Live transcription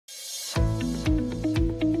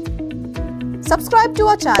Subscribe to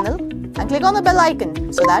our channel and click on the bell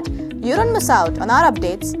icon so that you don't miss out on our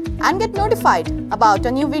updates and get notified about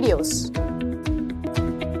our new videos.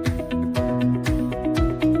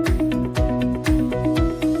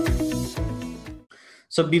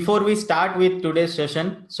 So before we start with today's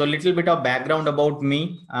session, so a little bit of background about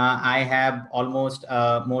me. I have almost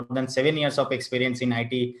more than 7 years of experience in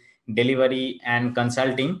IT delivery and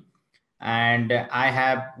consulting. And I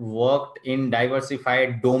have worked in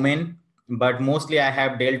diversified domain, but mostly I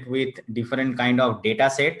have dealt with different kind of data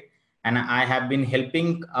set. And I have been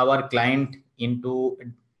helping our client into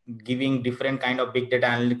giving different kind of big data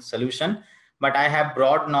analytics solution. But I have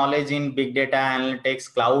broad knowledge in big data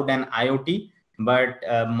analytics, cloud and IoT. But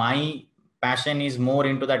my passion is more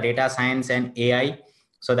into the data science and AI.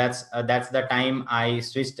 So that's the time I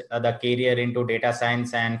switched the career into data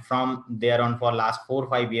science, and from there on for last 4 or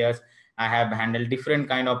 5 years I have handled different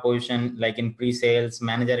kind of position, like in pre-sales,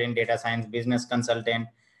 manager in data science, business consultant,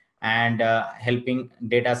 and helping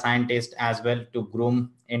data scientists as well to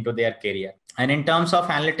groom into their career. And in terms of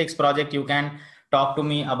analytics project, you can talk to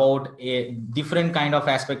me about a different kind of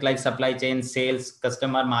aspect like supply chain, sales,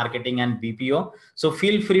 customer marketing, and BPO. So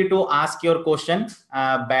feel free to ask your question.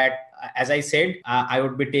 But as I said, I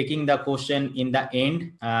would be taking the question in the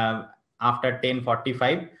end after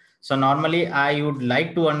 10:45. So normally I would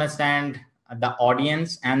like to understand the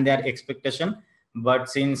audience and their expectation. But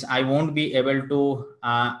since I won't be able to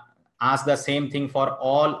ask the same thing for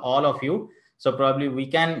all of you, so probably we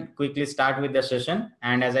can quickly start with the session.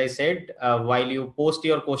 And as I said, while you post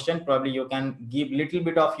your question, probably you can give little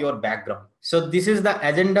bit of your background. So this is the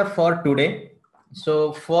agenda for today.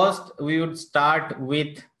 So first we would start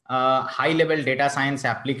with high level data science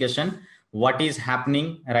application. What is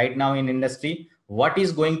happening right now in industry? What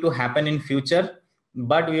is going to happen in future?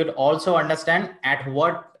 But we would also understand at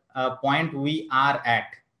what point we are at.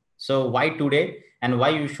 So why today and why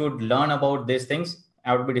you should learn about these things.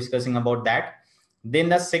 I would be discussing about that. Then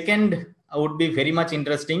the second would be very much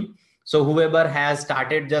interesting. So whoever has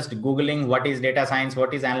started just Googling what is data science,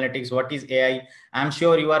 what is analytics, what is AI, I'm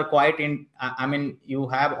sure you are quite in, I mean, you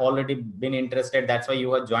have already been interested. That's why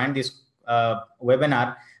you have joined this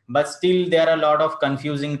webinar, but still there are a lot of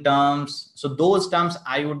confusing terms. So those terms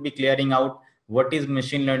I would be clearing out. What is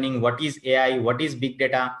machine learning? What is AI? What is big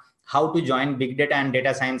data? How to join big data and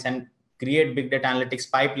data science and create big data analytics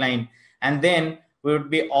pipeline. And then we would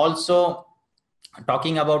be also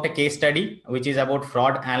talking about a case study, which is about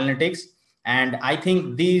fraud analytics. And I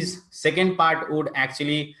think this second part would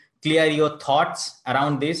actually clear your thoughts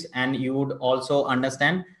around this, and you would also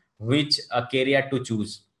understand which career to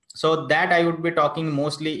choose. So that I would be talking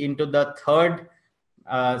mostly into the third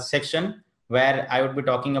section, where I would be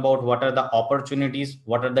talking about what are the opportunities,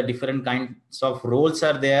 what are the different kinds of roles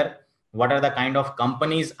are there, what are the kind of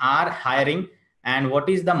companies are hiring, and what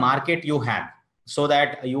is the market you have, so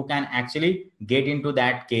that you can actually get into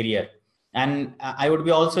that career. And I would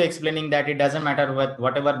be also explaining that it doesn't matter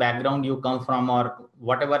whatever background you come from or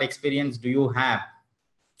whatever experience do you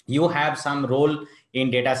have some role in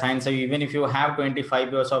data science. So even if you have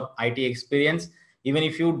 25 years of IT experience, even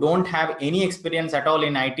if you don't have any experience at all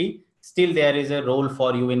in IT, still there is a role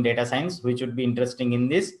for you in data science, which would be interesting in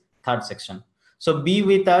this third section. So be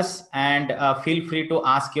with us and feel free to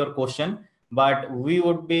ask your question. But we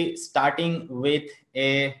would be starting with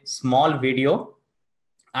a small video.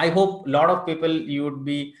 I hope a lot of people, you would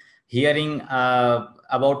be hearing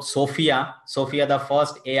about Sophia, the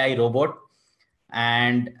first AI robot.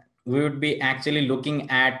 And we would be actually looking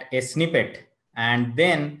at a snippet, and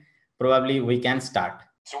then probably we can start.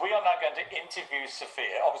 So we are now going to interview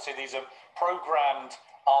Sophia. Obviously, these are programmed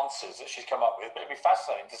answers that she's come up with, but it'd be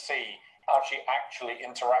fascinating to see how she actually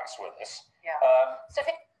interacts with us. Yeah.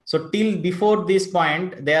 So till before this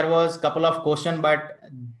point, there was a couple of questions, but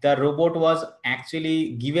the robot was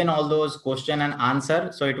actually given all those question and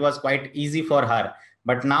answer. So it was quite easy for her.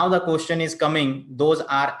 But now the question is coming. Those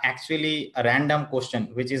are actually a random question,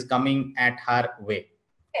 which is coming at her way.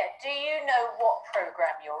 Yeah. Do you know what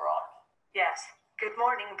program you're on? Yes. Good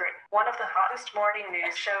morning, Britain. One of the hottest morning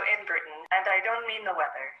news show in Britain, and I don't mean the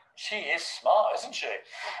weather. She is smart, isn't she?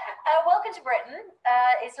 Welcome to Britain.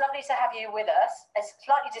 It's lovely to have you with us. It's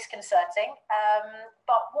slightly disconcerting,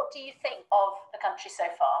 but what do you think of the country so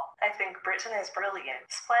far? I think Britain is brilliant.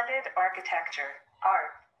 Splendid architecture,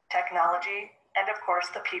 art, technology, And of course,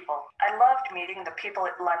 the people. I loved meeting the people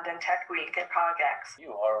at London Tech Week at ProgX.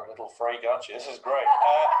 You are a little freak, aren't you? This is great.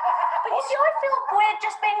 But you see, I feel weird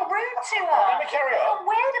just being rude to her. Let me carry on. I feel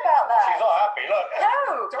weird about that. She's not happy. Look.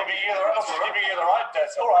 No. Giving you the right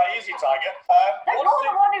test. All right, easy, Tiger. No, you're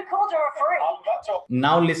the one who called her a freak. I'm about to...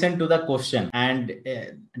 Now listen to the question, and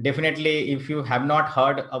definitely if you have not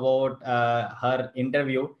heard about her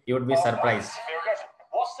interview, you would be surprised.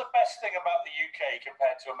 What's the best thing about the UK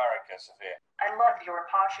compared to America, Sophia? I love your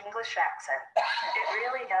posh English accent. It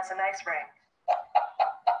really has a nice ring.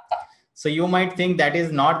 So you might think that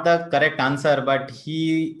is not the correct answer, but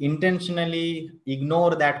he intentionally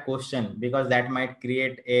ignored that question because that might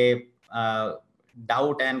create a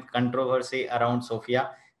doubt and controversy around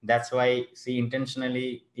Sophia. That's why she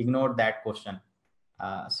intentionally ignored that question.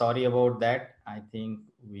 Sorry about that. I think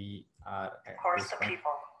we are at Of course, this the point.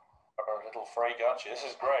 people. You're a little freak, aren't you? This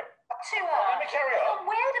is great. To her. Let me carry I on. feel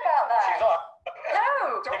weird about that. She's not... No.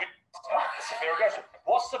 Sophia,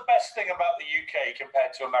 what's the best thing about the UK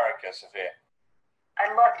compared to America, Sophia? I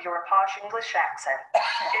love your posh English accent.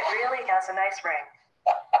 It really has a nice ring.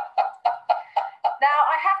 Now,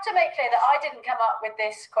 I have to make clear that I didn't come up with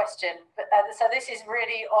this question, but, so this is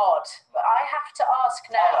really odd. But I have to ask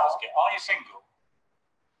now. I'll ask it. Are you single?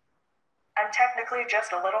 I'm technically just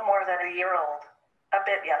a little more than a year old. A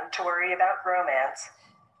bit young to worry about romance.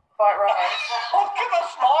 Quite right. Oh, give a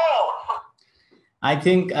smile! I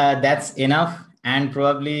think that's enough, and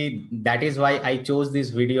probably that is why I chose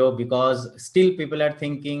this video, because still people are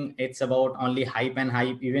thinking it's about only hype and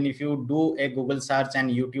hype. Even if you do a Google search and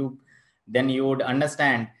YouTube, then you would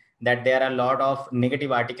understand that there are a lot of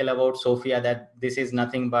negative article about Sophia, that this is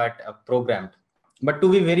nothing but programmed. But to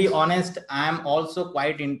be very honest, I am also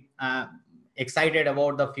quite excited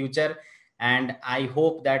about the future. And I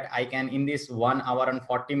hope that I can, in this 1 hour and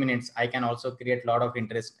 40 minutes, I can also create a lot of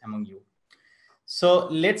interest among you. So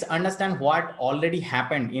let's understand what already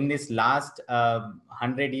happened in this last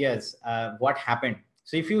 100 years, what happened.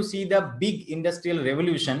 So if you see the big industrial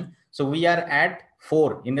revolution, so we are at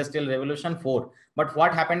 4, industrial revolution 4. But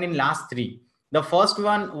what happened in last 3? The first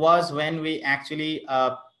one was when we actually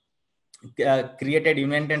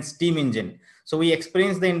invented steam engine. So we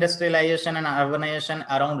experienced the industrialization and urbanization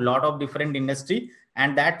around a lot of different industry,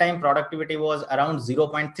 and that time productivity was around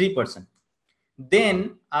 0.3%.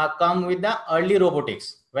 Then come with the early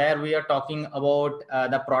robotics, where we are talking about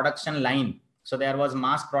the production line. So there was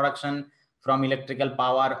mass production from electrical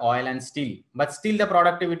power, oil and steel, but still the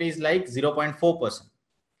productivity is like 0.4%.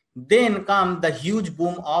 Then come the huge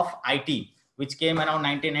boom of IT, which came around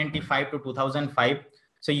 1995 to 2005.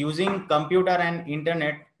 So using computer and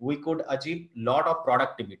internet, we could achieve a lot of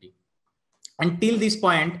productivity. Until this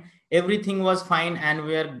point, everything was fine and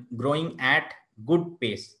we are growing at good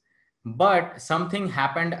pace. But something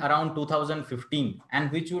happened around 2015,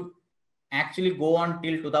 and which would actually go on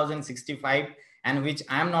till 2065, and which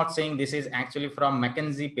I am not saying this is actually from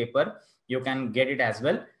McKinsey paper. You can get it as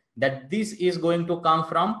well, that this is going to come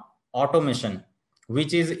from automation,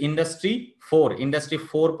 which is industry 4, industry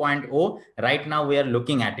 4.0. Right now we are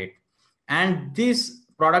looking at it. And this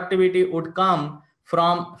productivity would come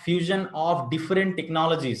from fusion of different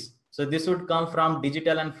technologies. So this would come from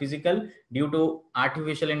digital and physical due to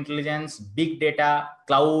artificial intelligence, big data,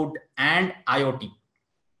 cloud, and IoT.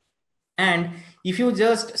 And if you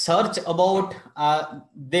just search about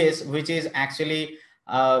this, which is actually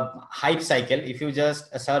hype cycle, if you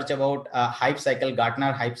just search about hype cycle,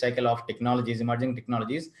 Gartner hype cycle of technologies, emerging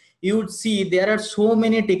technologies, you would see there are so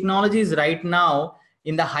many technologies right now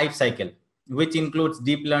in the hype cycle, which includes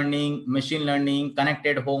deep learning, machine learning,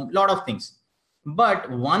 connected home, lot of things. But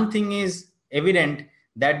one thing is evident,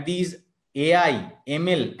 that these AI,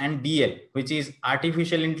 ML and DL, which is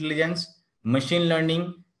artificial intelligence, machine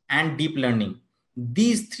learning and deep learning,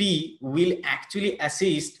 these 3 will actually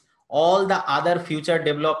assist all the other future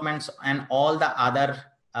developments and all the other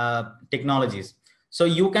technologies. So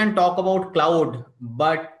you can talk about cloud,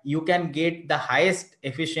 but you can get the highest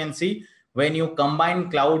efficiency when you combine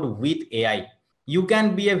cloud with AI. You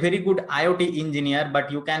can be a very good IoT engineer,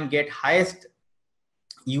 but you can get highest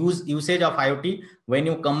usage of IoT when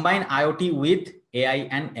you combine IoT with AI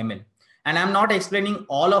and ML. And I'm not explaining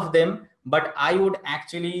all of them, but I would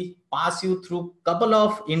actually pass you through a couple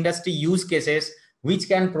of industry use cases which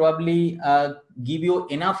can probably give you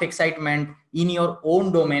enough excitement in your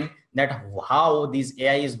own domain, that how this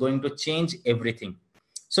AI is going to change everything.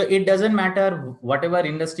 So it doesn't matter whatever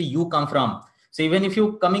industry you come from. So even if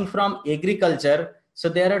you coming from agriculture, so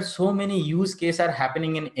there are so many use cases are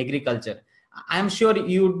happening in agriculture. I'm sure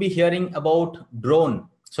you would be hearing about drone.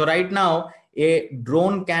 So right now, a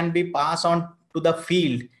drone can be passed on to the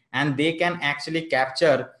field and they can actually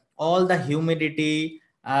capture all the humidity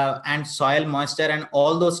and soil moisture and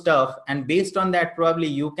all those stuff. And based on that, probably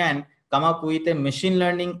you can come up with a machine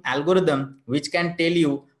learning algorithm which can tell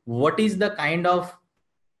you what is the kind of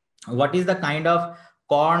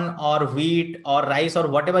corn or wheat or rice or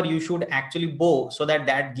whatever you should actually bow, so that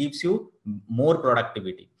that gives you more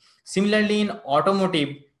productivity. Similarly, in automotive,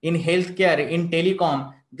 in healthcare, in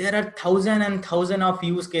telecom, there are thousands and thousands of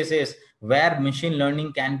use cases where machine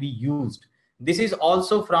learning can be used. This is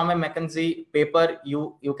also from a McKinsey paper.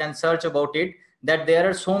 You can search about it, that there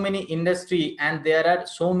are so many industry and there are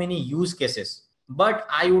so many use cases. But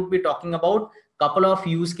I would be talking about couple of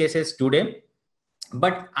use cases today.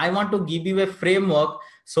 But I want to give you a framework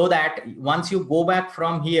so that once you go back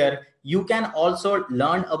from here, you can also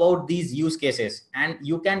learn about these use cases and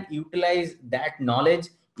you can utilize that knowledge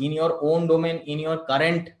in your own domain, in your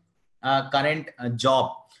current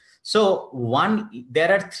job. So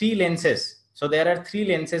there are three lenses. So there are three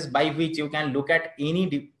lenses by which you can look at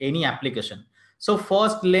any application. So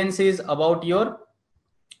first lens is about your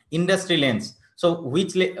industry lens. So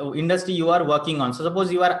which industry you are working on. So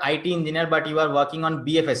suppose you are IT engineer, but you are working on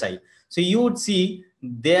BFSI. So you would see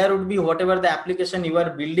there would be whatever the application you are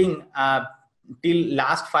building till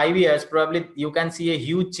last 5 years, probably you can see a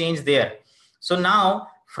huge change there. So now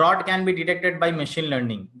fraud can be detected by machine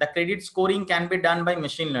learning. The credit scoring can be done by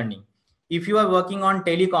machine learning. If you are working on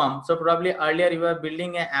telecom, so probably earlier you were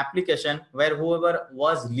building an application where whoever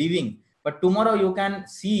was leaving, but tomorrow you can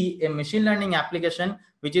see a machine learning application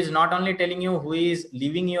which is not only telling you who is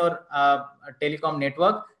leaving your telecom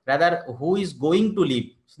network, rather who is going to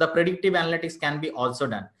leave. So the predictive analytics can be also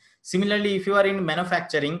done. Similarly, if you are in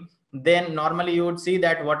manufacturing, then normally you would see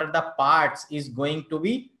that what are the parts is going to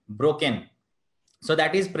be broken. So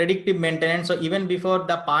that is predictive maintenance. So even before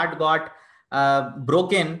the part got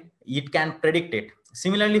broken, it can predict it.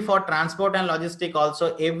 Similarly, for transport and logistic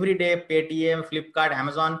also, every day Paytm, Flipkart,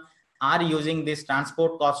 Amazon are using this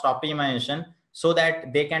transport cost optimization, so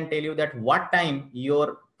that they can tell you that what time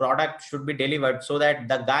your product should be delivered, so that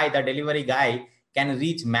the delivery guy can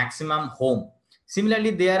reach maximum home.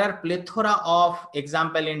 Similarly, there are plethora of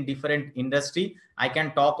example in different industry. I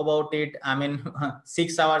can talk about it,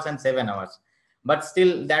 6 hours and 7 hours, but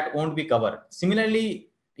still that won't be covered. Similarly,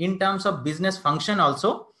 in terms of business function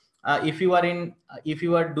also, if you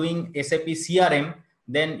are doing SAP CRM,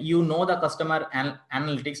 then you know the customer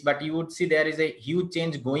analytics, but you would see there is a huge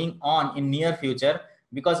change going on in near future,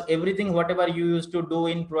 because everything whatever you used to do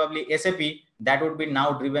in probably SAP, that would be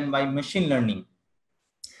now driven by machine learning.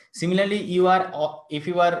 Similarly, if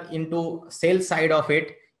you are into sales side of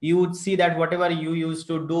it, you would see that whatever you used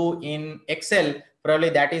to do in Excel, probably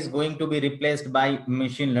that is going to be replaced by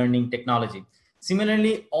machine learning technology.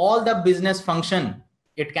 Similarly, all the business function,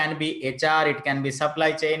 it can be HR, it can be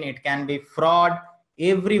supply chain, it can be fraud,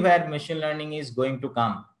 everywhere machine learning is going to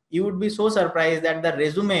come. You would be so surprised that the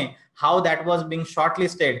resume, how that was being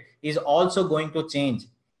shortlisted, is also going to change.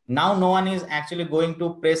 Now no one is actually going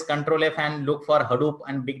to press Ctrl F and look for Hadoop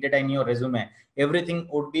and big data in your resume. Everything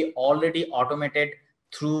would be already automated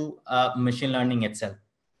through machine learning itself.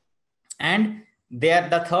 And there,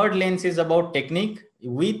 the third lens is about technique,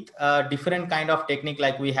 with different kind of technique,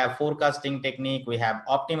 like we have forecasting technique, we have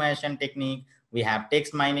optimization technique, we have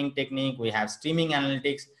text mining technique, we have streaming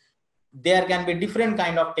analytics. There can be different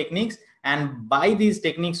kind of techniques, and by these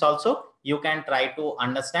techniques also you can try to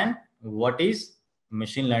understand what is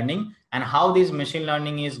machine learning and how this machine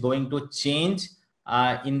learning is going to change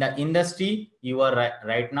in the industry you are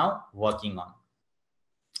right now working on.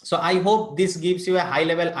 So I hope this gives you a high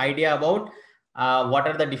level idea about what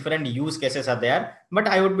are the different use cases are there. But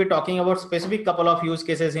I would be talking about specific couple of use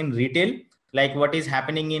cases in retail, like what is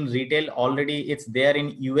happening in retail. Already it's there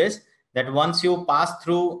in US, that once you pass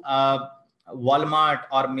through Walmart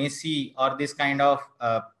or Macy or this kind of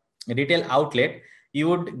retail outlet, you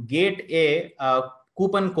would get a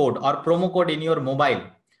coupon code or promo code in your mobile.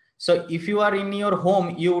 So if you are in your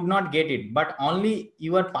home, you would not get it, but only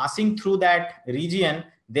you are passing through that region,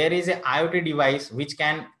 there is a IoT device which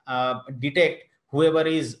can detect whoever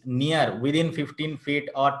is near within 15 feet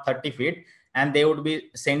or 30 feet, and they would be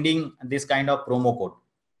sending this kind of promo code,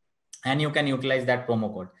 and you can utilize that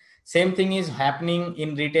promo code. Same thing is happening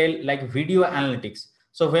in retail, like video analytics.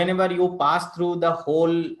 So whenever you pass through the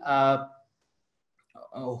whole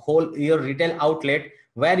your retail outlet,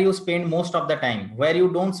 where you spend most of the time, where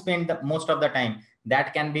you don't spend the most of the time,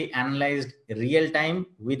 that can be analyzed real time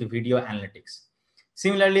with video analytics.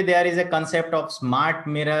 Similarly, there is a concept of smart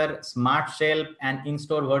mirror, smart shelf, and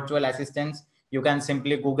in-store virtual assistants. You can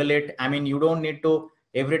simply Google it. I mean, you don't need to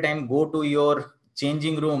every time go to your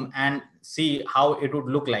changing room and see how it would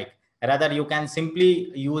look like. Rather, you can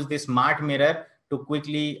simply use the smart mirror to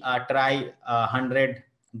quickly try 100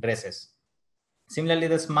 dresses. Similarly,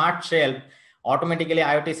 the smart shelf, automatically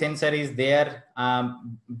IoT sensor is there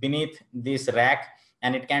beneath this rack,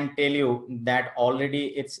 and it can tell you that already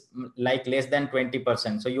it's like less than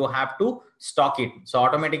 20%. So you have to stock it. So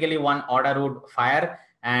automatically one order would fire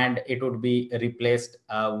and it would be replaced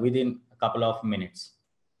within a couple of minutes.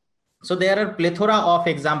 So there are plethora of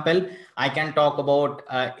example. I can talk about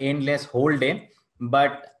endless whole day,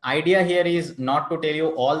 but idea here is not to tell you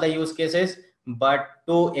all the use cases, but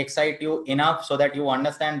to excite you enough so that you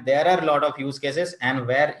understand there are a lot of use cases and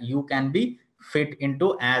where you can be fit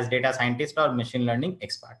into as data scientist or machine learning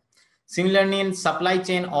expert. Similarly, in supply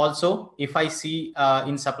chain also, if I see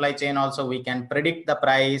in supply chain also, we can predict the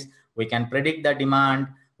price, we can predict the demand,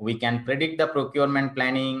 we can predict the procurement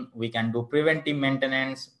planning, we can do preventive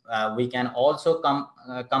maintenance, we can also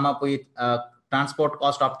come up with transport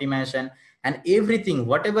cost optimization, and everything,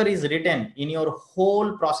 whatever is written in your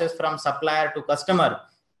whole process from supplier to customer,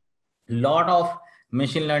 lot of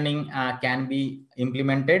machine learning can be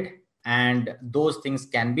implemented, and those things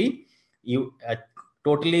can be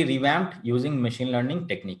totally revamped using machine learning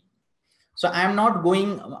technique. So I am not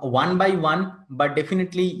going one by one, but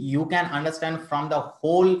definitely you can understand from the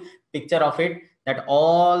whole picture of it that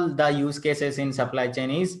all the use cases in supply chain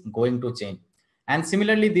is going to change. And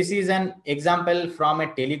similarly, this is an example from a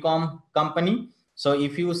telecom company. So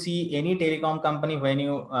if you see any telecom company, when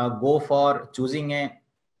you go for choosing a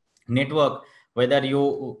network, whether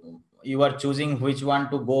you are choosing which one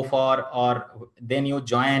to go for, or then you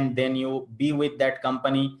join, then you be with that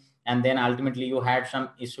company, and then ultimately you had some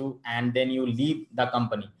issue and then you leave the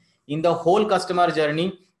company. In the whole customer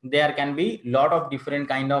journey, there can be a lot of different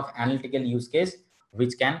kind of analytical use case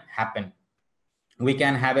which can happen. We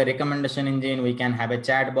can have a recommendation engine, we can have a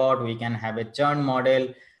chatbot, we can have a churn model,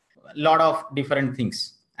 a lot of different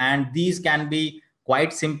things. And these can be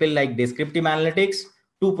quite simple like descriptive analytics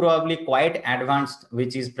to probably quite advanced,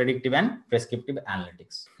 which is predictive and prescriptive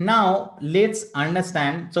analytics. Now let's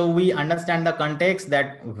understand. So we understand the context,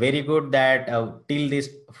 that very good, that till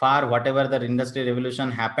this far, whatever the industry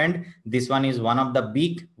revolution happened, this one is one of the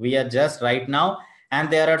big we are just right now. And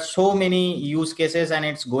there are so many use cases, and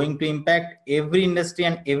it's going to impact every industry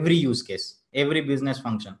and every use case, every business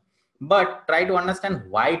function. But try to understand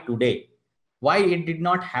why today, why it did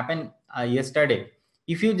not happen yesterday.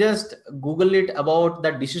 If you just Google it about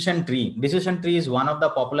the decision tree is one of the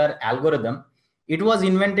popular algorithm. It was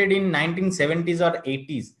invented in 1970s or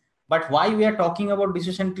 80s. But why we are talking about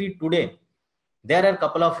decision tree today? There are a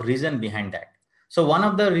couple of reasons behind that. So one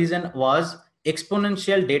of the reason was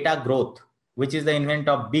exponential data growth, which is the invent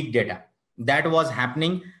of big data. That was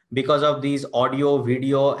happening because of these audio,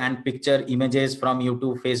 video, and picture images from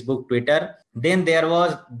YouTube, Facebook, Twitter. Then there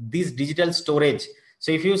was this digital storage.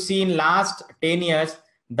 So if you see in last 10 years,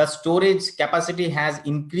 the storage capacity has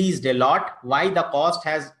increased a lot. Why? The cost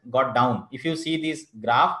has got down. If you see this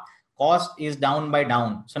graph, cost is down by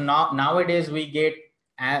down. So nowadays we get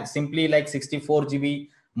simply like 64 GB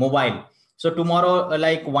mobile. So tomorrow,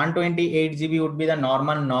 like 128 GB would be the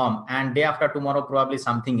normal norm, and day after tomorrow, probably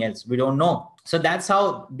something else. We don't know. So that's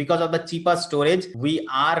how, because of the cheaper storage, we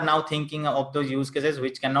are now thinking of those use cases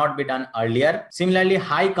which cannot be done earlier. Similarly,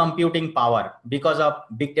 high computing power, because of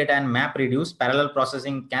big data and map reduce, parallel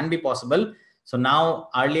processing can be possible. So now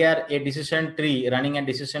earlier, running a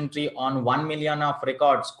decision tree on 1 million of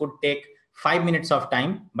records could take 5 minutes of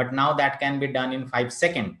time, but now that can be done in 5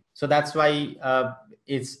 seconds. So that's why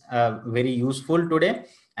it's very useful today.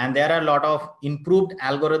 And there are a lot of improved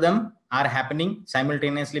algorithm are happening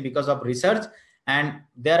simultaneously because of research. And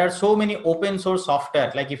there are so many open source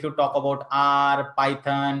software. Like if you talk about R,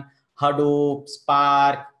 Python, Hadoop,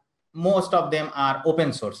 Spark, most of them are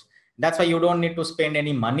open source. That's why you don't need to spend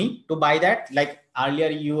any money to buy that. Like earlier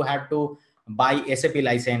you had to buy SAP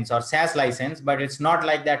license or SaaS license, but it's not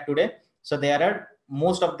like that today. So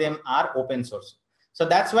most of them are open source. So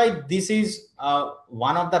that's why this is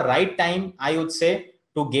one of the right time, I would say,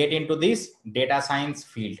 to get into this data science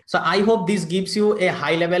field. So I hope this gives you a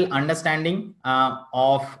high level understanding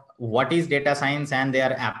of what is data science and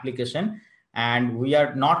their application. And we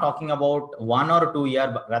are not talking about 1 or 2 years,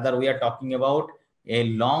 but rather we are talking about a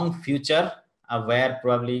long future where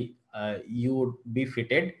probably you would be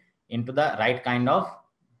fitted into the right kind of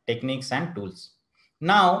techniques and tools.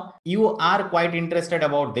 Now you are quite interested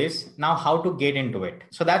about this. Now how to get into it?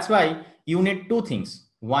 So that's why you need 2 things.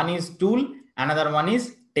 One is tool, another one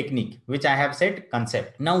is technique, which I have said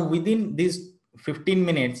concept. Now within these 15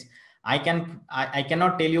 minutes, I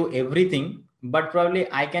cannot tell you everything but probably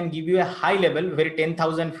I can give you a high level, very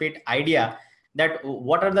 10,000 feet idea that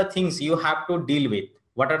what are the things you have to deal with,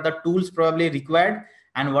 what are the tools probably required,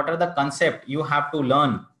 and what are the concept you have to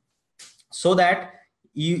learn, so that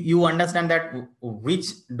you understand that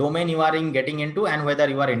which domain you are getting into and whether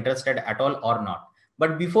you are interested at all or not.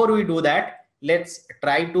 But before we do that, let's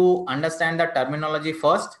try to understand the terminology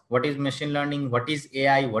first. What is machine learning? What is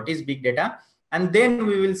AI? What is big data? And then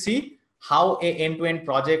we will see how a end-to-end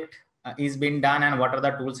project is being done and what are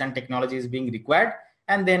the tools and technologies being required.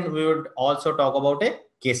 And then we would also talk about a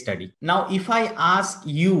case study. Now, if I ask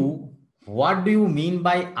you, what do you mean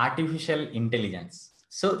by artificial intelligence?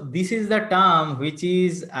 So this is the term which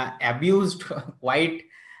is abused quite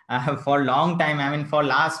for a long time. I mean, for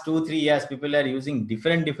last 2-3 years, people are using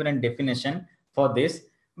different definition for this,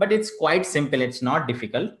 but it's quite simple. It's not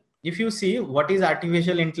difficult. If you see what is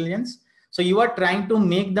artificial intelligence, so you are trying to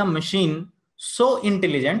make the machine so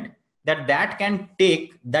intelligent that can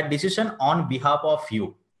take that decision on behalf of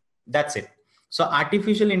you. That's it. So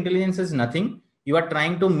artificial intelligence is nothing. You are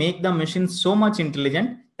trying to make the machine so much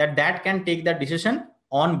intelligent that can take the decision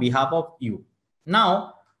on behalf of you.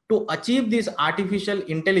 Now, to achieve this artificial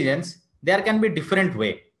intelligence, there can be different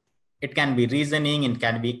way. It can be reasoning, it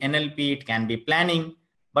can be NLP, it can be planning.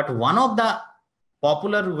 But one of the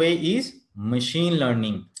popular way is machine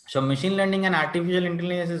learning. So machine learning and artificial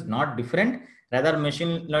intelligence is not different. Rather,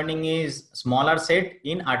 machine learning is smaller set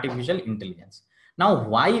in artificial intelligence. Now,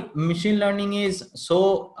 why machine learning is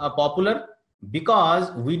so popular?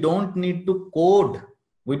 Because we don't need to code.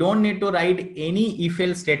 We don't need to write any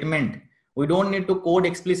if-else statement. We don't need to code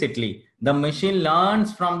explicitly. The machine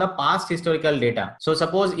learns from the past historical data. So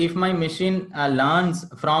suppose if my machine learns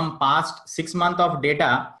from past 6 months of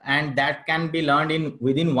data, and that can be learned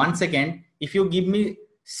within 1 second, if you give me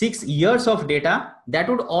 6 years of data, that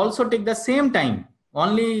would also take the same time.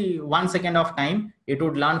 Only 1 second of time, it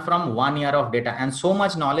would learn from 1 year of data, and so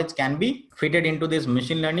much knowledge can be fitted into this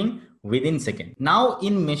machine learning within second. Now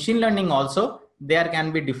in machine learning also, there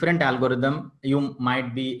can be different algorithm. You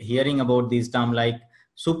might be hearing about these terms like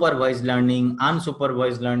supervised learning,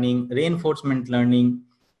 unsupervised learning, reinforcement learning.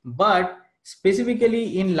 But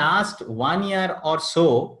specifically in last 1 year or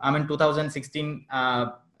so, I mean 2016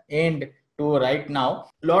 end to right now,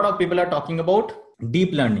 a lot of people are talking about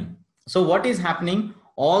deep learning. So what is happening?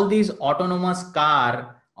 All these autonomous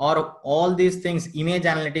car or all these things, image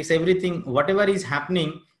analytics, everything, whatever is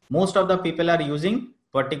happening, most of the people are using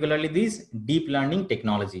particularly this deep learning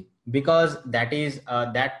technology, because that is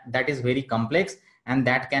very complex and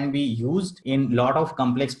that can be used in lot of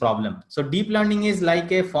complex problem. So deep learning is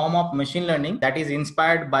like a form of machine learning that is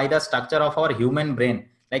inspired by the structure of our human brain,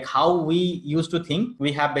 like how we used to think.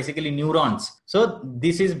 We have basically neurons. So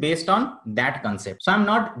this is based on that concept. So I'm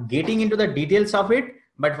not getting into the details of it,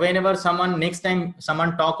 but whenever next time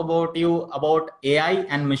someone talk about you about AI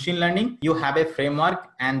and machine learning, you have a framework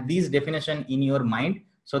and these definition in your mind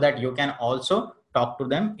so that you can also talk to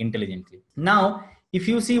them intelligently. Now, if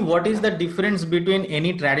you see what is the difference between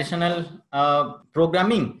any traditional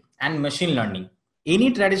programming and machine learning.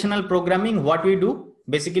 Any traditional programming, what we do,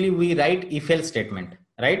 basically we write if-else statement,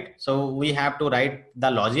 right? So we have to write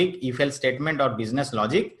the logic, if-else statement or business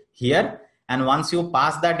logic here. And once you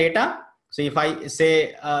pass the data, so if I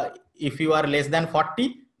say, if you are less than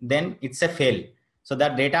 40, then it's a fail. So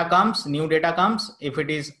that data comes, new data comes. If it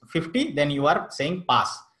is 50, then you are saying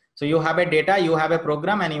pass. So you have a data, you have a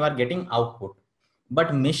program, and you are getting output.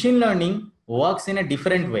 But machine learning works in a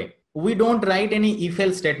different way. We don't write any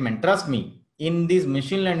if-else statement. Trust me, in this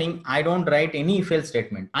machine learning, I don't write any if-else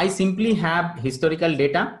statement. I simply have historical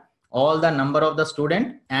data, all the number of the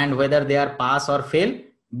student and whether they are pass or fail.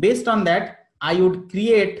 Based on that, I would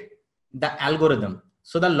create the algorithm.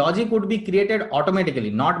 So the logic would be created automatically,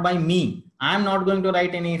 not by me. I am not going to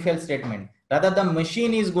write any if-else statement. Rather, the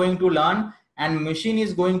machine is going to learn and machine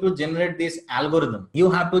is going to generate this algorithm.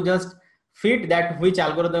 You have to just fit that which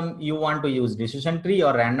algorithm you want to use, decision tree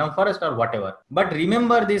or random forest or whatever. But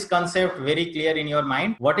remember this concept very clear in your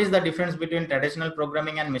mind. What is the difference between traditional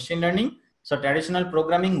programming and machine learning? So traditional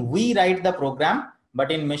programming, we write the program,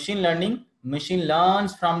 but in machine learning, machine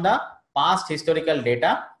learns from the past historical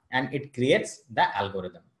data and it creates the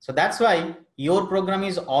algorithm. So that's why your program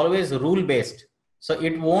is always rule based. So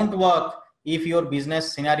it won't work if your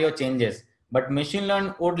business scenario changes, but machine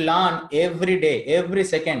learn would learn every day, every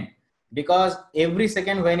second, because every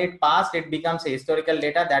second when it passed, it becomes a historical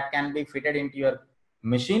data that can be fitted into your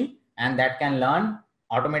machine and that can learn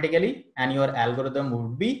automatically and your algorithm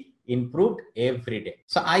would be improved every day.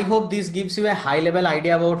 So I hope this gives you a high level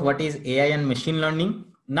idea about what is AI and machine learning.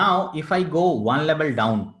 now if I go one level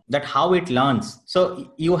down, that how it learns.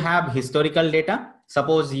 So you have historical data.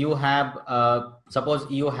 Suppose you have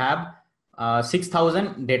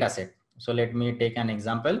 6,000 data set. So let me take an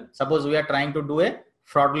example. Suppose we are trying to do a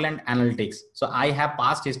fraudulent analytics. So I have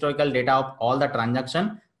past historical data of all the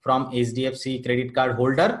transaction from HDFC credit card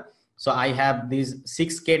holder. So I have these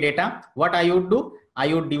 6K data. What I would do,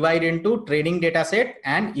 I would divide into training data set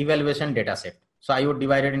and evaluation data set. So I would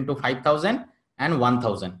divide it into 5,000 and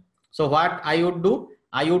 1,000. So what I would do,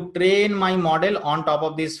 I would train my model on top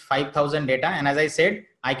of this 5,000 data. And as I said,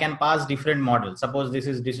 I can pass different models. Suppose this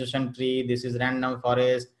is decision tree, this is random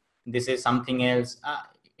forest, this is something else.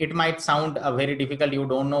 It might sound very difficult. You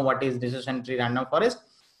don't know what is decision tree, random forest,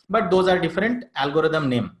 but those are different algorithm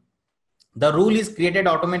name. The rule is created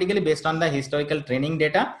automatically based on the historical training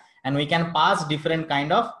data, and we can pass different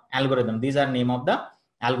kind of algorithm. These are name of the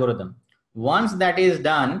algorithm. Once that is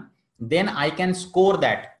done, then I can score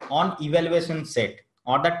that on evaluation set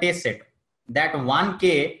or the test set. That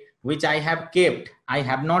 1K which I have kept, I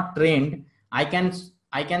have not trained. I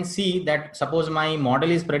can see that suppose my model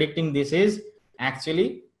is predicting this is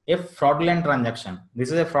actually a fraudulent transaction.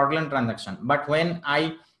 This is a fraudulent transaction. But when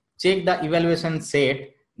I check the evaluation set,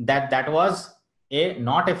 that was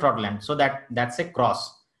not a fraudulent. So that's a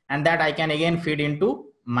cross, and that I can again feed into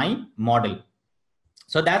my model.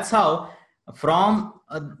 So that's how from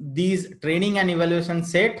these training and evaluation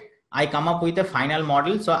set, I come up with a final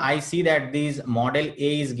model. So I see that this model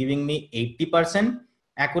A is giving me 80%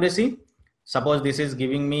 accuracy. Suppose this is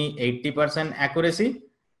giving me 80% accuracy,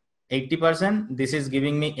 80%, this is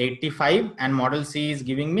giving me 85, and model C is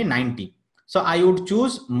giving me 90. So I would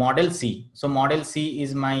choose model C. So model C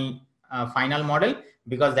is my final model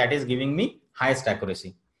because that is giving me highest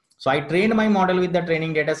accuracy. So I trained my model with the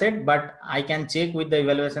training data set, but I can check with the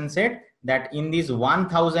evaluation set that in this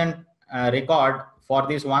 1,000 record, for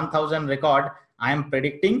this 1,000 record, I am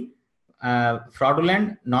predicting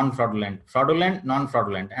fraudulent, non-fraudulent, fraudulent,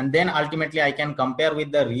 non-fraudulent. And then ultimately I can compare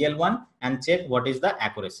with the real one and check what is the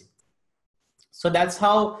accuracy. So that's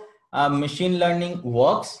how machine learning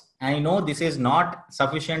works. I know this is not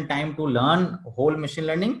sufficient time to learn whole machine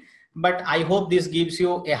learning, but I hope this gives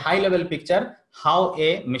you a high level picture how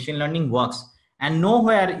a machine learning works. And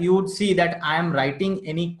nowhere you would see that I am writing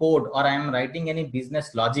any code or I am writing any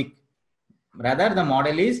business logic. Rather, the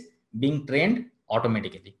model is being trained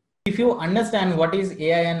automatically. If you understand what is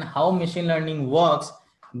AI and how machine learning works,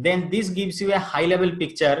 then this gives you a high level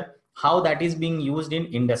picture how that is being used in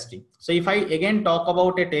industry. So if I again talk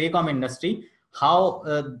about a telecom industry, how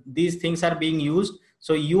these things are being used.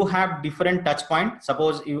 So you have different touch points.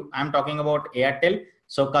 Suppose I'm talking about Airtel.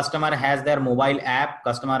 So customer has their mobile app,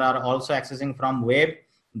 customer are also accessing from web.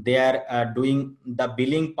 They are doing the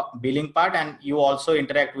billing part, and you also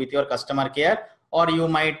interact with your customer care, or you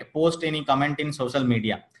might post any comment in social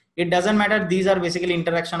media. It doesn't matter. These are basically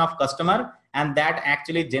interaction of customer, and that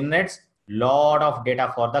actually generates lot of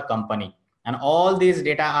data for the company. And all these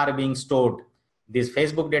data are being stored. This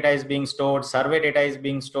Facebook data is being stored, survey data is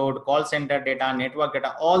being stored, call center data, network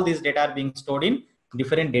data, all these data are being stored in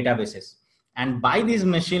different databases. And by this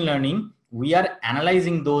machine learning, we are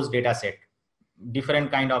analyzing those data set,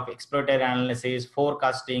 different kind of exploratory analysis,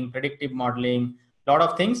 forecasting, predictive modeling, lot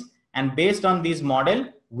of things. And based on this model,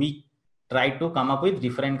 we try to come up with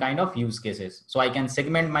different kind of use cases. So I can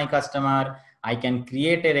segment my customer, I can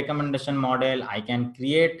create a recommendation model, I can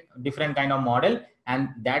create different kind of model, and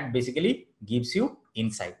that basically gives you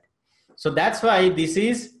insight. So that's why this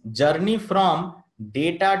is journey from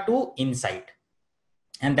data to insight.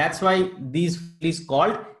 And that's why this is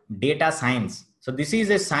called data science. So this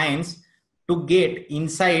is a science to get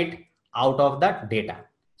insight out of the data.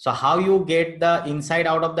 So how you get the insight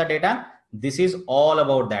out of the data? This is all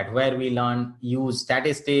about that, where we use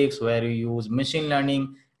statistics, where we use machine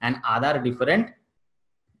learning and other different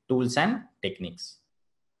tools and techniques.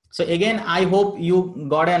 So again, I hope you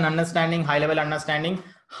got an understanding, high level understanding,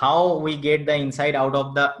 how we get the insight out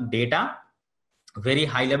of the data, very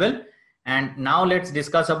high level. And now let's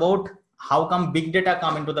discuss about how come big data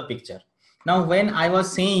come into the picture. Now, when I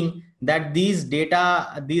was saying that these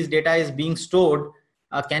data is being stored,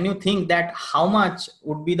 can you think that how much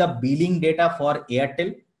would be the billing data for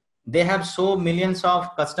Airtel? They have so millions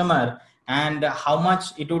of customers, and how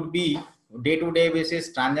much it would be day-to-day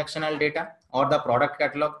basis transactional data, or the product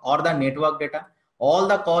catalog, or the network data, all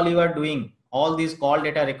the call you are doing, all these call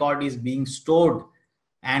data record is being stored,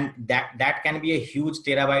 and that can be a huge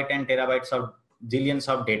terabyte and terabytes of zillions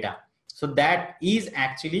of data. So that is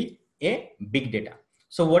actually a big data.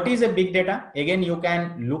 So what is a big data? Again, you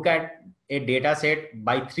can look at a data set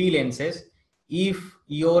by three lenses. If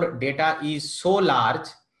your data is so large,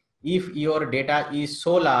 if your data is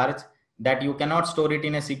so large that you cannot store it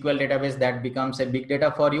in a SQL database, that becomes a big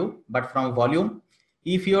data for you, but from volume.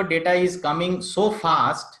 If your data is coming so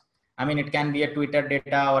fast, I mean, it can be a Twitter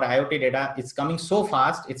data or IoT data, it's coming so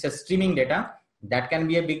fast, it's a streaming data, that can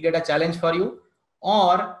be a big data challenge for you.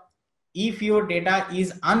 Or if your data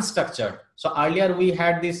is unstructured. So earlier we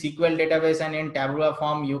had this SQL database, and in tabular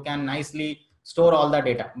form, you can nicely store all the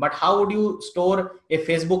data. But how would you store a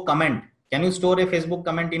Facebook comment? Can you store a Facebook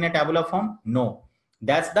comment in a tabular form? No.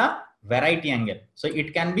 That's the variety angle. So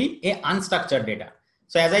it can be a unstructured data.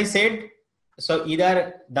 So as I said, so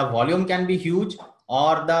either the volume can be huge,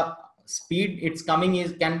 or the speed it's coming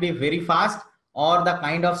can be very fast, or the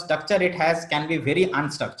kind of structure it has can be very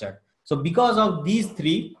unstructured. So because of these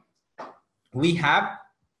three, we have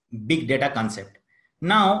big data concept.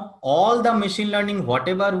 Now, all the machine learning,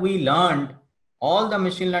 whatever we learned, all the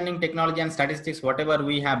machine learning technology and statistics, whatever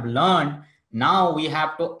we have learned, now we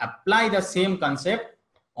have to apply the same concept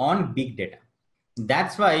on big data.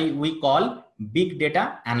 That's why we call big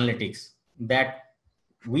data analytics, that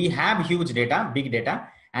we have huge data, big data,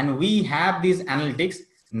 and we have these analytics.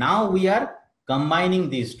 Now we are combining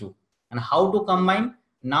these two. And how to combine?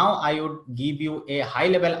 Now I would give you a high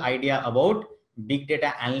level idea about big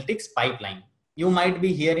data analytics pipeline. You might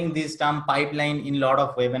be hearing this term pipeline in a lot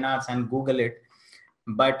of webinars and Google it,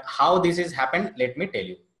 but how this is happened, let me tell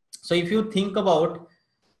you. So if you think about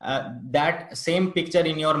that same picture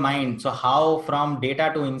in your mind, so how from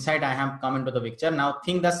data to insight I have come into the picture. Now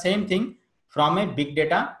think the same thing from a big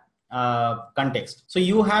data context. So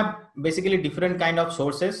you have basically different kind of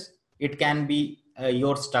sources. It can be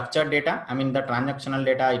your structured data, I mean the transactional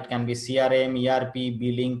data, it can be CRM, ERP,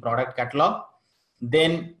 billing, product catalog.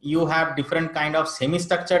 Then you have different kind of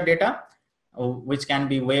semi-structured data, which can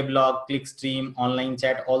be weblog, clickstream, online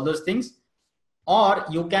chat, all those things. Or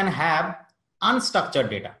you can have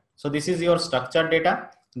unstructured data. So this is your structured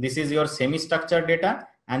data, this is your semi-structured data,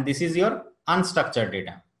 and this is your unstructured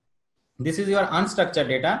data. This is your unstructured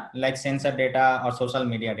data, like sensor data or social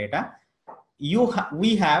media data.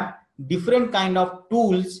 We have different kind of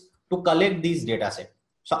tools to collect these data set.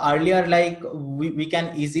 So earlier, like we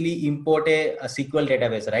can easily import a SQL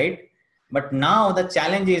database, right? But now the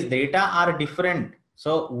challenge is data are different.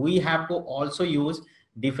 So we have to also use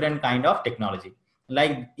different kind of technology.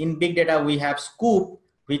 Like in big data, we have Scoop,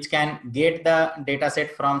 which can get the data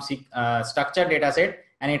set from structured data set,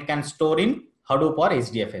 and it can store in Hadoop or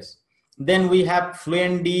HDFS. Then we have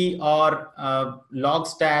Fluentd or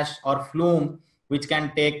Logstash or Flume, which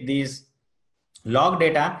can take these log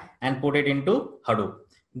data and put it into Hadoop.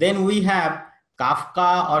 Then we have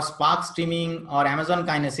Kafka or Spark streaming or Amazon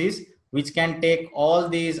Kinesis, which can take all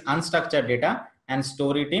these unstructured data and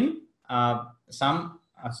store it in some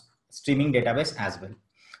streaming database as well.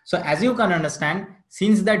 So as you can understand,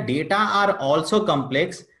 since the data are also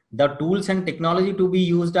complex, the tools and technology to be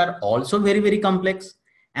used are also very, very complex.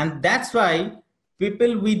 And that's why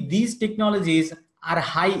people with these technologies are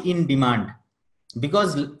high in demand,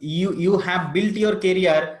 because you have built your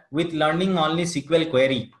career with learning only SQL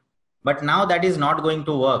query, but now that is not going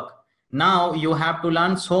to work. Now you have to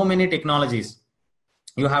learn so many technologies.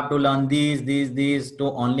 You have to learn these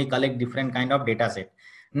to only collect different kind of data set.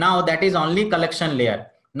 Now that is only collection layer.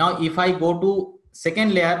 Now if I go to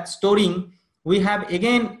second layer, storing, we have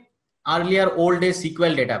again earlier old days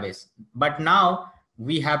SQL database, but now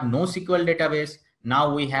we have NoSQL database.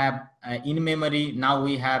 Now we have in memory. Now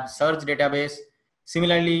we have search database.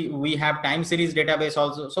 Similarly, we have time series database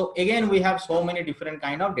also. So again, we have so many different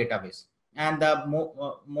kind of database. And the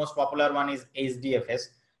most popular one is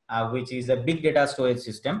HDFS, which is a big data storage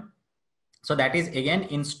system. So that is again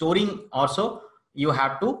in storing also, you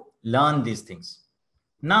have to learn these things.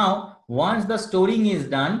 Now, once the storing is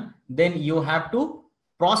done, then you have to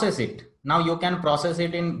process it. Now you can process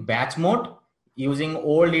it in batch mode using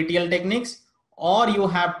old ETL techniques, or you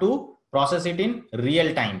have to process it in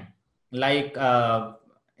real time, like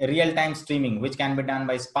real-time streaming, which can be done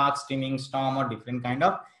by Spark streaming, Storm, or different kind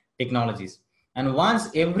of technologies. And once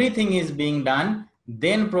everything is being done,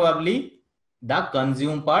 then probably the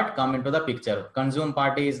consume part come into the picture. Consume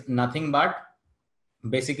part is nothing but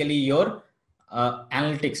basically your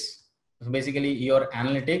analytics. Basically your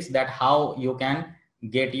analytics, that how you can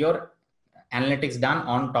get your analytics done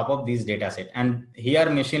on top of these data set. And here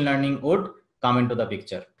machine learning would come into the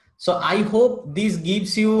picture. So I hope this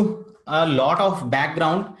gives you a lot of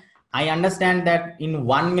background. I understand that in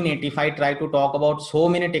 1 minute, if I try to talk about so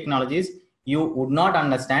many technologies, you would not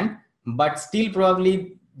understand, but still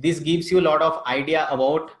probably this gives you a lot of idea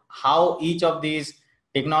about how each of these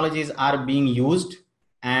technologies are being used.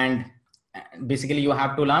 And basically you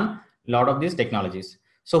have to learn a lot of these technologies.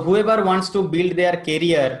 So whoever wants to build their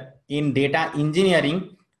career in data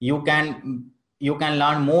engineering, you can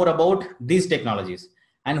learn more about these technologies.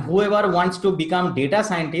 And whoever wants to become data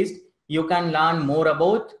scientist, you can learn more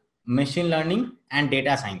about machine learning and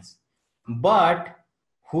data science. But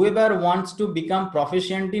whoever wants to become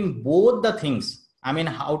proficient in both the things, I mean,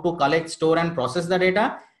 how to collect, store and process the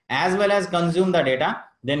data as well as consume the data,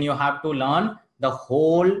 then you have to learn the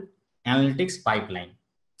whole analytics pipeline.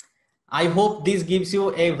 I hope this gives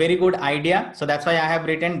you a very good idea. So that's why I have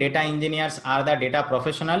written data engineers are the data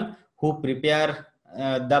professional who prepare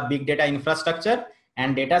the big data infrastructure,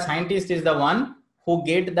 and data scientist is the one who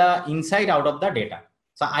get the insight out of the data.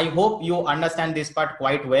 So I hope you understand this part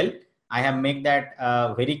quite well. I have made that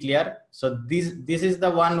very clear. So this is the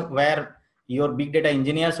one where your big data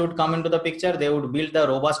engineers would come into the picture. They would build the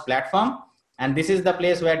robust platform. And this is the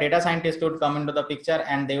place where data scientists would come into the picture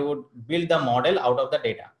and they would build the model out of the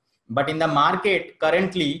data. But in the market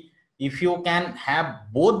currently, if you can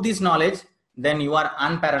have both this knowledge, then you are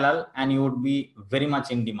unparalleled and you would be very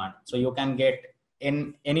much in demand. So you can get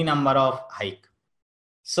in any number of hike.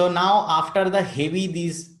 So now after the heavy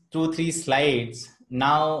these 2-3 slides,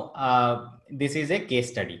 now this is a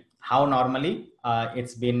case study, how normally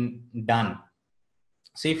it's been done.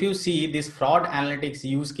 So if you see this fraud analytics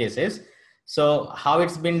use cases, so how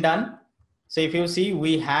it's been done. So if you see,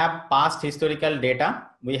 we have past historical data,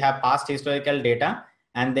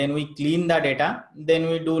 and then we clean the data. Then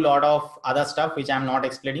we do a lot of other stuff, which I'm not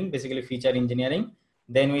explaining, basically feature engineering.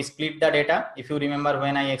 Then we split the data. If you remember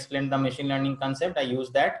when I explained the machine learning concept, I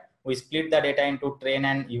used that. We split the data into train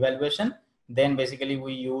and evaluation. Then basically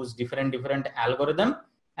we use different algorithm,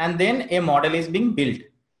 and then a model is being built.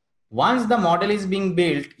 Once the model is being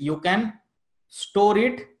built, you can store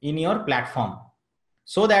it in your platform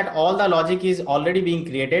so that all the logic is already being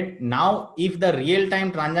created. Now, if the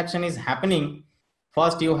real-time transaction is happening,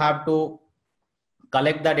 first you have to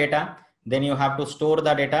collect the data, then you have to store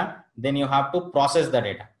the data, then you have to process the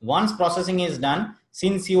data. Once processing is done,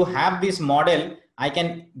 since you have this model, I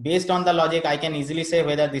can, based on the logic, I can easily say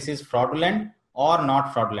whether this is fraudulent or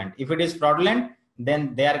not fraudulent. If it is fraudulent,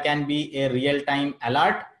 then there can be a real-time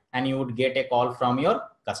alert and you would get a call from your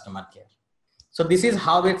customer care. So this is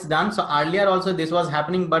how it's done. So earlier also this was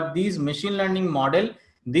happening, but this machine learning model,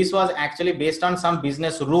 this was actually based on some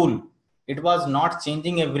business rule. It was not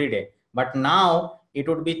changing every day, but now it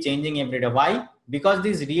would be changing every day. Why? Because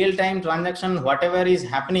this real-time transaction, whatever is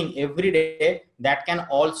happening every day, that can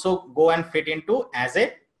also go and fit into as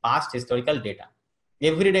a past historical data.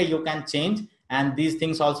 Every day you can change, and these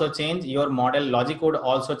things also change. Your model logic would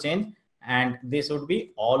also change, and this would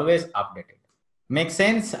be always updated. Makes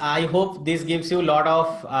sense. I hope this gives you a lot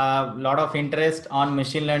of interest on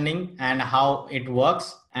machine learning and how it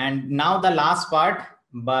works. And now the last part,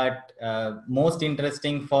 but most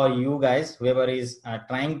interesting for you guys, whoever is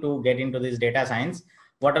trying to get into this data science,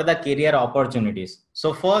 what are the career opportunities?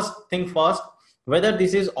 So first thing first, whether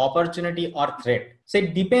this is opportunity or threat. So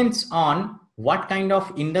it depends on what kind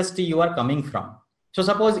of industry you are coming from. So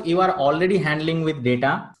suppose you are already handling with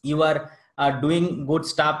data, you are doing good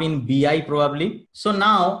stuff in BI probably. So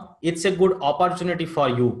now it's a good opportunity for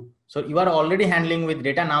you. So you are already handling with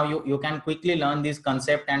data. Now you can quickly learn these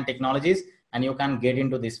concepts and technologies and you can get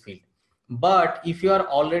into this field. But if you are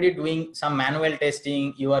already doing some manual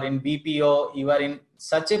testing, you are in BPO, you are in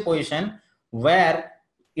such a position where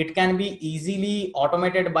it can be easily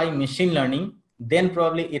automated by machine learning, then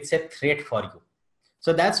probably it's a threat for you.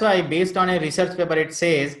 So that's why based on a research paper, it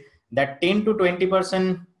says that 10 to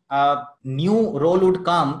 20% new role would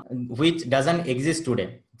come which doesn't exist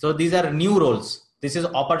today. So these are new roles. This is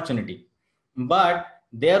opportunity, but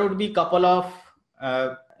there would be couple of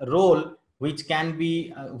role which can be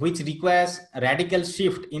which requires radical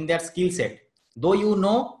shift in their skill set. Though you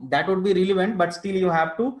know that would be relevant, but still you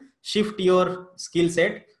have to shift your skill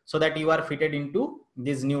set so that you are fitted into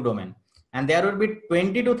this new domain. And there would be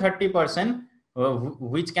 20 to 30%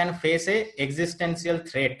 which can face a existential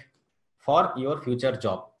threat for your future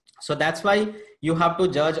job. So that's why you have to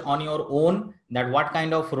judge on your own that what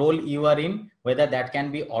kind of role you are in, whether that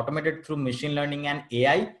can be automated through machine learning and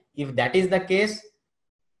AI. If that is the case,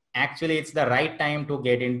 actually it's the right time to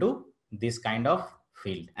get into this kind of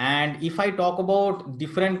field. And if I talk about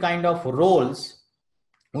different kind of roles,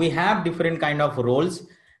 we have different kind of roles.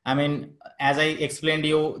 I mean, as I explained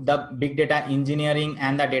you, the big data engineering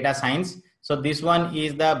and the data science. So this one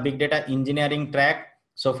is the big data engineering track.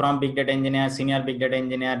 So from big data engineer, senior big data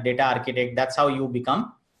engineer, data architect, that's how you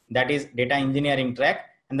become. That is data engineering track.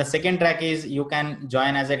 And the second track is you can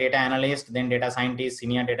join as a data analyst, then data scientist,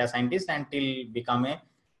 senior data scientist, until become a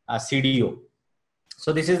CDO.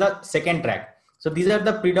 So this is the second track. So these are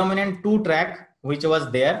the predominant two track which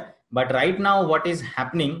was there. But right now what is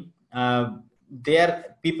happening, company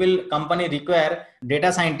require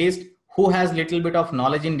data scientist who has little bit of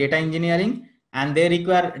knowledge in data engineering, and they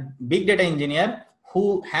require big data engineer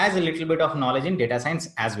who has a little bit of knowledge in data science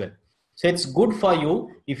as well. So it's good for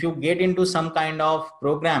you if you get into some kind of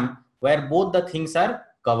program where both the things are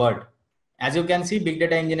covered. As you can see, big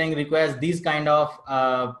data engineering requires these kind of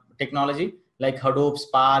technology like Hadoop,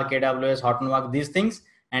 Spark, AWS, Hortonworks, these things.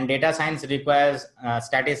 And data science requires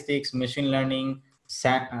statistics, machine learning,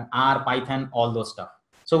 R, Python, all those stuff.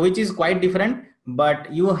 So which is quite different,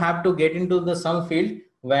 but you have to get into some field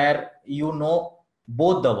where you know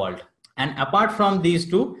both the world. And apart from these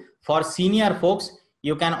two, for senior folks,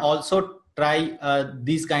 you can also try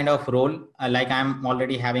this kind of role, like I'm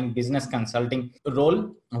already having business consulting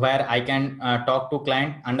role where I can talk to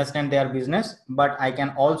client, understand their business, but I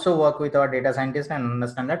can also work with our data scientists and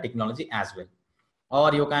understand the technology as well.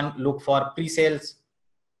 Or you can look for pre-sales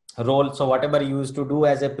role. So whatever you used to do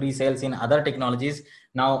as a pre-sales in other technologies,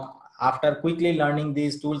 now after quickly learning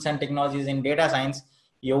these tools and technologies in data science,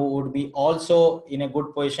 you would be also in a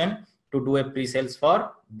good position to do a pre-sales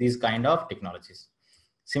for these kind of technologies.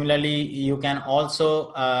 Similarly, you can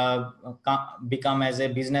also become as a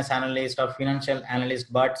business analyst or financial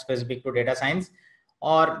analyst, but specific to data science.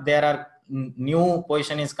 Or there are new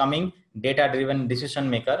position is coming, data-driven decision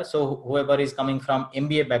maker. So whoever is coming from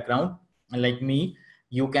MBA background like me,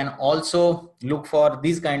 you can also look for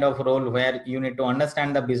this kind of role where you need to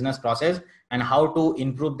understand the business process and how to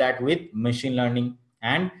improve that with machine learning,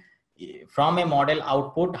 and from a model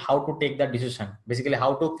output, how to take the decision, basically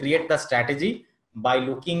how to create the strategy by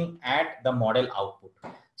looking at the model output.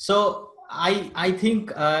 So I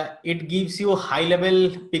think it gives you a high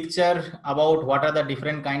level picture about what are the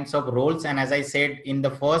different kinds of roles. And as I said in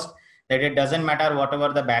the first, that it doesn't matter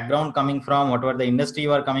whatever the background coming from, whatever the industry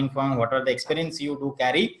you are coming from, whatever the experience you do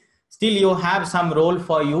carry, still you have some role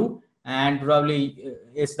for you, and probably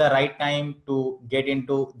it's the right time to get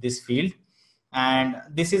into this field. And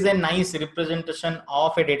this is a nice representation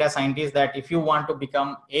of a data scientist, that if you want to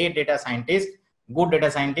become a data scientist, good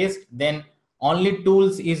data scientist, then only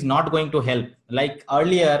tools is not going to help. Like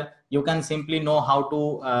earlier, you can simply know how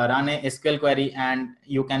to run a SQL query and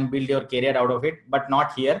you can build your career out of it, but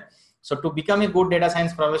not here. So to become a good data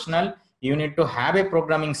science professional, you need to have a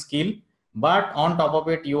programming skill, but on top of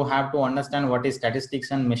it, you have to understand what is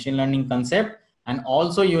statistics and machine learning concept. And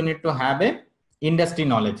also you need to have a industry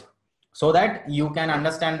knowledge so that you can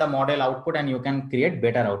understand the model output and you can create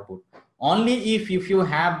better output. Only if you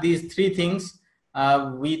have these three things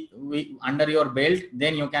under your belt,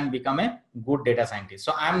 then you can become a good data scientist.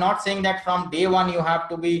 So I'm not saying that from day one you have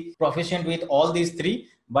to be proficient with all these three,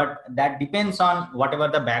 but that depends on whatever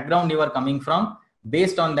the background you are coming from.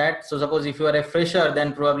 Based on that, so suppose if you are a fresher,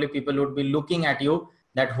 then probably people would be looking at you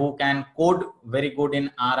that who can code very good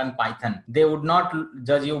in R and Python. They would not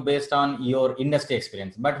judge you based on your industry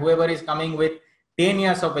experience. But whoever is coming with 10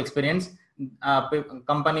 years of experience,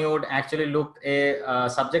 company would actually look a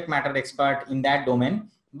subject matter expert in that domain,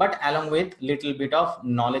 but along with little bit of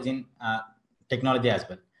knowledge in technology as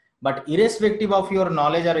well. But irrespective of your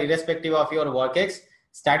knowledge or irrespective of your work ex,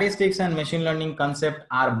 statistics and machine learning concept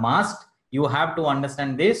are must. You have to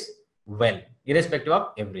understand this well, irrespective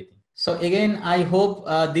of everything. So again, I hope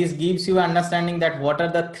this gives you understanding that what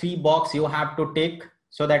are the 3 boxes you have to take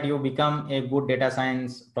so that you become a good data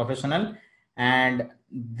science professional. And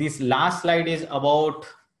this last slide is about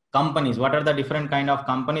companies. What are the different kind of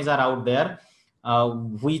companies are out there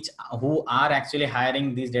who are actually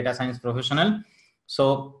hiring these data science professional.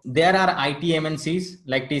 So there are IT MNCs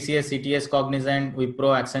like TCS, CTS, Cognizant,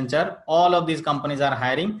 Wipro, Accenture. All of these companies are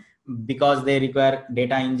hiring because they require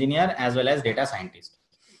data engineer as well as data scientist.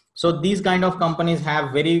 So these kind of companies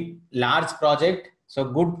have very large project. So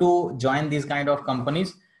good to join these kind of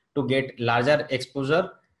companies to get larger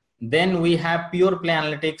exposure. Then we have pure play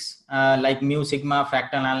analytics like Mu Sigma,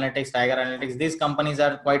 Fractal Analytics, Tiger Analytics. These companies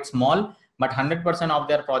are quite small, but 100% of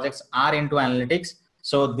their projects are into analytics.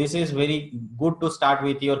 So this is very good to start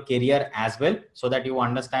with your career as well, so that you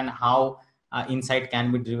understand how insight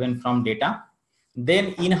can be driven from data.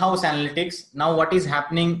 Then in-house analytics. Now what is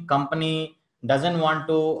happening, company doesn't want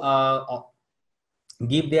to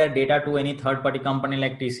give their data to any third-party company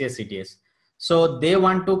like TCS, CTS. So they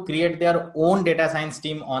want to create their own data science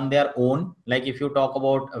team on their own. Like if you talk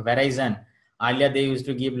about Verizon, earlier they used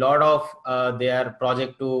to give a lot of their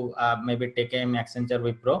project to maybe TechM, Accenture,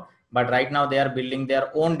 Wipro. But right now they are building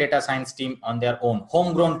their own data science team on their own,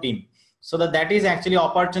 homegrown team. So that is actually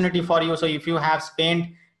opportunity for you. So if you have spent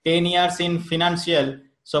 10 years in financial,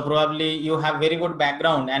 So probably you have very good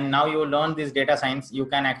background and now you learn this data science, you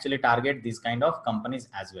can actually target these kind of companies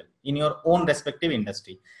as well in your own respective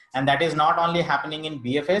industry. And that is not only happening in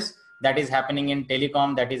BFS, that is happening in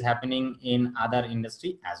telecom, that is happening in other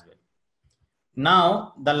industry as well.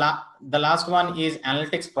 Now, the last one is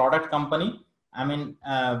analytics product company. I mean,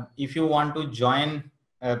 if you want to join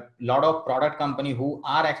a lot of product company who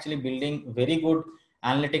are actually building very good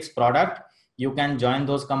analytics product, you can join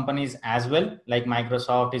those companies as well. Like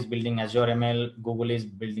Microsoft is building Azure ML, Google is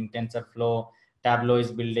building TensorFlow, Tableau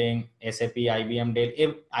is building SAP, IBM,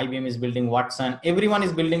 Dell, IBM is building Watson. Everyone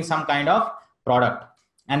is building some kind of product.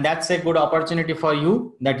 And that's a good opportunity for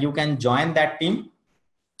you that you can join that team.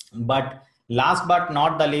 But last but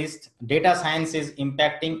not the least, data science is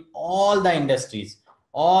impacting all the industries,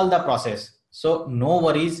 all the process. So no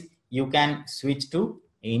worries, you can switch to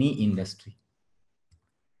any industry.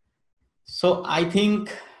 So I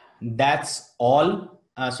think that's all.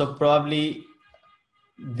 So probably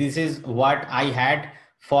this is what I had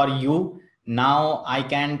for you. Now I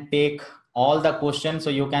can take all the questions. So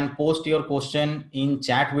you can post your question in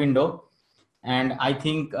chat window. And I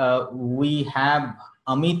think we have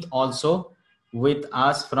Amit also with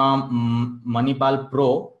us from Manipal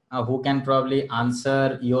Pro, who can probably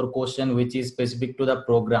answer your question, which is specific to the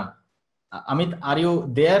program. Amit, are you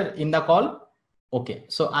there in the call? Okay,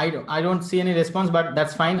 so I don't see any response, but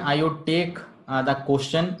that's fine. I would take the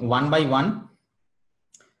question one by one.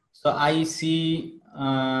 So I see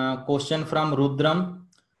question from Rudram.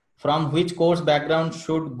 From which course background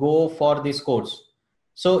should go for this course?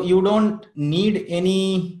 So you don't need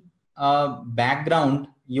any background.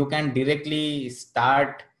 You can directly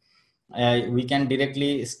start. We can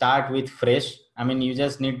directly start with fresh. I mean, you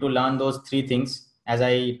just need to learn those three things, as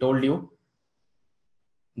I told you.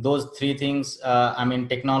 Those three things, I mean,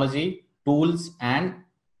 technology, tools, and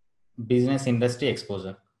business industry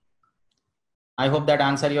exposure. I hope that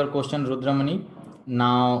answer your question, Rudramani.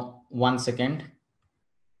 Now, 1 second.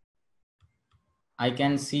 I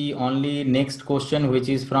can see only next question, which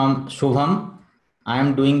is from Shubham. I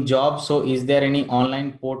am doing job. So is there any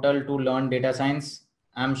online portal to learn data science?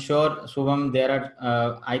 I'm sure, Shubham, there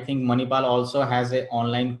are, I think Manipal also has an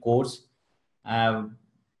online course.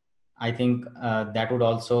 I think that would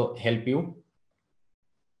also help you.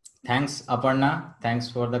 Thanks, Aparna. Thanks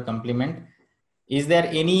for the compliment. Is there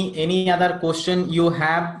any other question you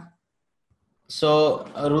have? So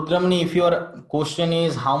Rudramani, if your question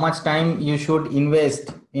is how much time you should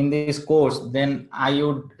invest in this course, then I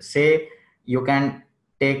would say you can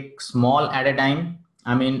take small at a time.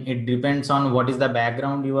 I mean, it depends on what is the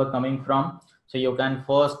background you are coming from. So you can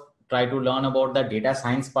first try to learn about the data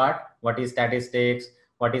science part. What is statistics?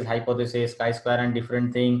 What is hypothesis, chi-square, and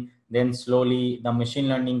different thing. Then slowly the machine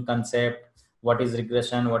learning concept. What is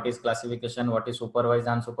regression? What is classification? What is supervised,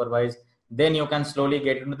 unsupervised? Then you can slowly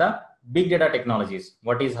get into the big data technologies.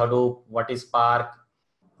 What is Hadoop? What is Spark?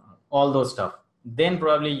 All those stuff. Then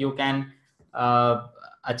probably you can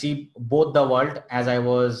achieve both the world, as I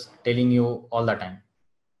was telling you all the time.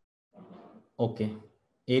 Okay.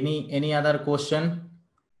 Any other question?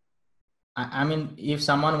 I mean, if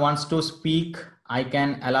someone wants to speak, I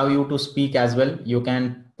can allow you to speak as well. You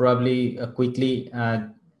can probably quickly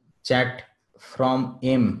chat from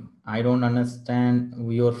M. I don't understand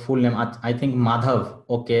your full name. I think Madhav.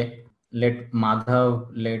 Okay.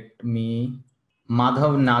 Madhav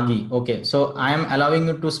Nagi. Okay. So I am allowing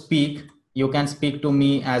you to speak. You can speak to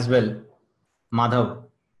me as well. Madhav.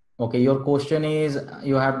 Okay. Your question is,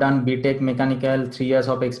 you have done BTech mechanical, 3 years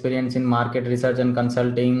of experience in market research and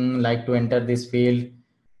consulting, like to enter this field,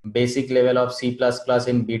 basic level of C++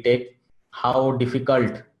 in BTech. How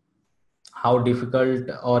difficult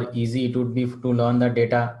or easy it would be to learn the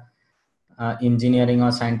data engineering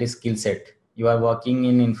or scientist skill set? You are working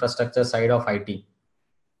in infrastructure side of IT.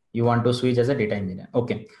 You want to switch as a data engineer.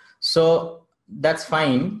 Okay. So that's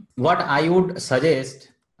fine. What I would suggest,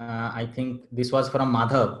 I think this was from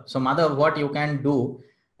Madhav. So Madhav, what you can do,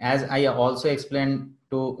 as I also explained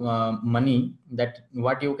to Mani, that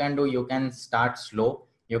what you can do, you can start slow.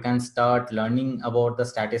 You can start learning about the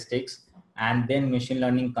statistics and then machine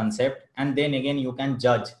learning concept. And then again, you can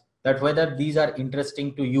judge that whether these are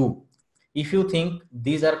interesting to you. If you think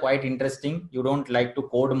these are quite interesting, you don't like to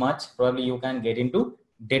code much, probably you can get into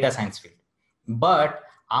data science field. But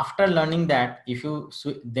after learning that, if you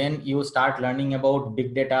then you start learning about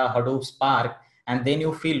big data, Hadoop, Spark, and then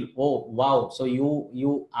you feel, oh wow, so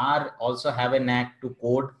you are also have a knack to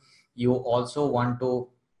code. You also want to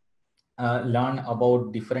learn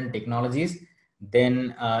about different technologies,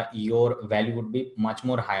 then your value would be much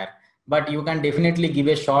more higher. But you can definitely give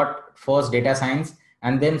a shot first data science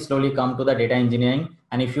and then slowly come to the data engineering.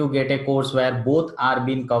 And if you get a course where both are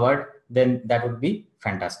being covered, then that would be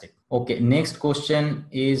fantastic. Okay, next question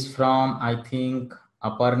is from, I think,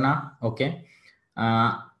 Aparna. Okay.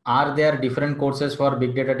 Are there different courses for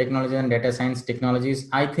big data technology and data science technologies?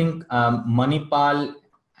 I think Manipal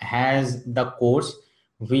has the course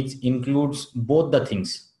which includes both the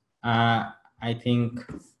things. I think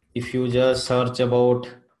if you just search about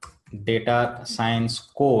data science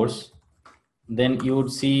course, then you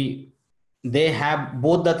would see they have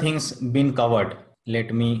both the things been covered.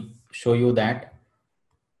 Let me show you that.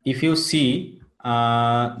 If you see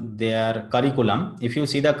their curriculum, if you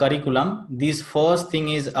see the curriculum, this first thing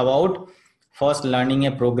is about first learning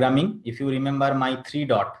a programming. If you remember my 3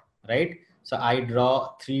 dot, right? So I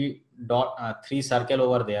draw 3 dot, 3 circle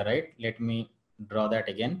over there, right? Let me draw that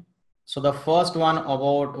again. So the first one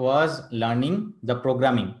about was learning the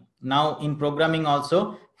programming. Now in programming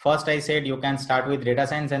also, first I said you can start with data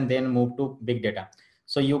science and then move to big data.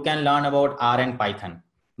 So you can learn about R and Python.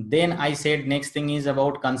 Then I said next thing is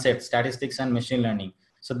about concepts, statistics and machine learning.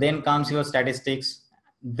 So then comes your statistics.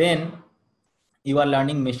 Then you are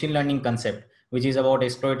learning machine learning concept, which is about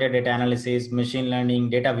exploited data analysis, machine learning,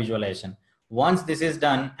 data visualization. Once this is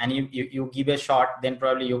done and you give a shot, then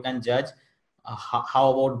probably you can judge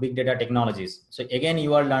how about big data technologies. So again,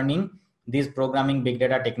 you are learning these programming big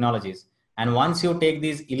data technologies. And once you take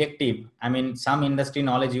these elective, I mean, some industry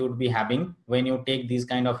knowledge you would be having when you take these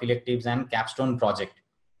kind of electives and capstone project,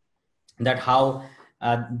 that how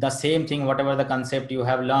the same thing, whatever the concept you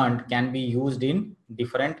have learned can be used in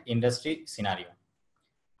different industry scenario.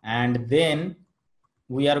 And then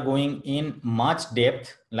we are going in much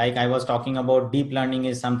depth. Like I was talking about, deep learning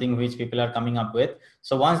is something which people are coming up with.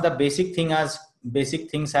 So once the basic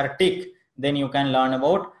things are ticked, then you can learn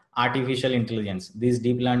about artificial intelligence, this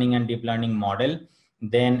deep learning and deep learning model,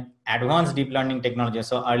 then advanced deep learning technology.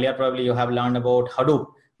 So earlier probably you have learned about Hadoop,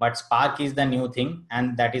 but Spark is the new thing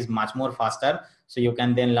and that is much more faster. So you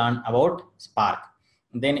can then learn about Spark.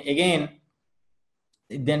 Then again,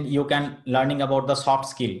 then you can learning about the soft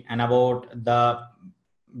skill and about the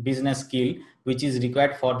business skill, which is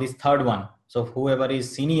required for this third one. So whoever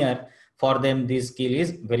is senior, for them this skill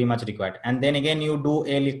is very much required. And then again, you do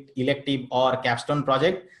a elective or capstone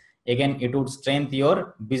project, again it would strengthen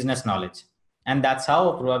your business knowledge, and that's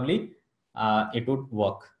how probably it would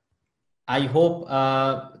work. I hope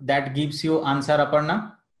that gives you answer,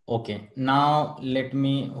 Aparna. Okay, now let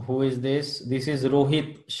me, who is this? This is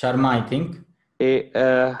Rohit Sharma, I think. Hey,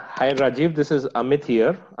 hi Rajib, this is Amit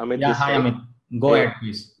here. Amit, yeah, hi Amit. Go ahead,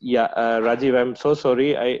 please. Yeah, Rajib, I'm so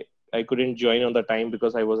sorry. I couldn't join on the time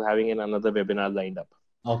because I was having another webinar lined up.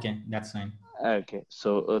 Okay, that's fine. Okay,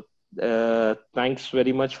 so thanks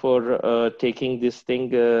very much for taking this thing,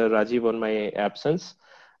 Rajib, on my absence.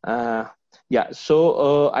 Yeah,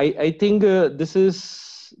 so I think this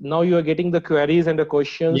is, now you are getting the queries and the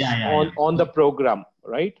questions on the program,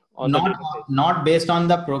 right? Not based on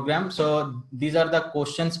the program. So these are the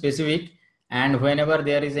question specific, and whenever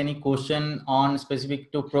there is any question on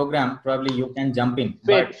specific to program, probably you can jump in.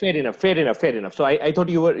 Fair enough. So I thought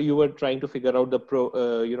you were trying to figure out the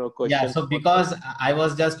questions. Yeah, so because I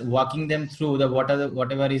was just walking them through the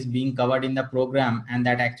whatever is being covered in the program, and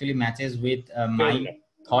that actually matches with my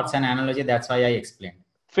thoughts and analogy. That's why I explained.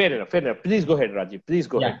 Fair enough. Please go ahead, Rajib. Please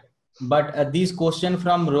go ahead. But this question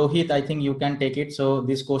from Rohit, I think you can take it. So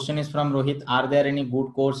this question is from Rohit. Are there any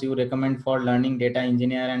good course you recommend for learning data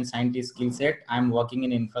engineer and scientist skill set? I'm working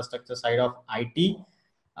in infrastructure side of IT.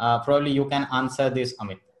 Probably you can answer this,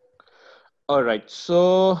 Amit. All right.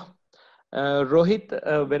 So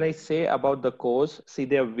Rohit, when I say about the course, see,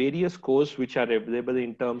 there are various courses which are available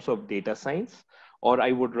in terms of data science, or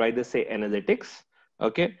I would rather say analytics.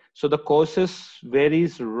 Okay. So the courses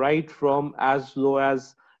varies right from as low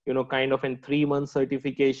as, kind of a 3-month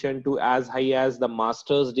certification to as high as the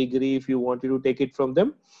master's degree if you wanted to take it from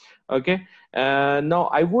them. Okay. Now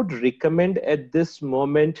I would recommend at this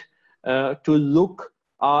moment to look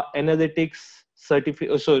analytics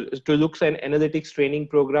certificate. So to look at an analytics training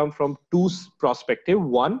program from 2 perspectives.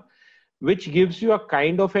 One, which gives you a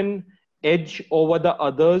kind of an edge over the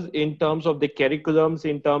others in terms of the curriculums,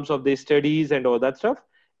 in terms of the studies and all that stuff.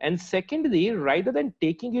 And secondly, rather than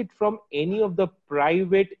taking it from any of the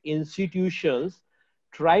private institutions,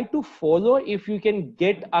 try to follow if you can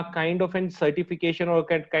get a kind of an certification or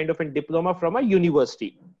kind of a diploma from a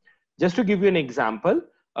university. Just to give you an example,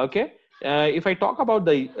 okay, if I talk about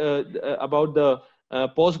the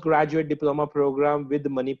postgraduate diploma program with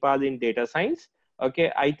Manipal in data science,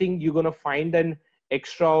 okay, I think you're going to find an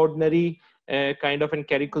extraordinary kind of a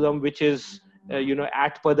curriculum which is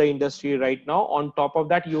at per the industry right now. On top of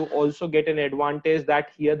that, you also get an advantage that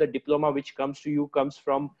here the diploma which comes to you comes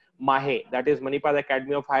from MAHE, that is Manipal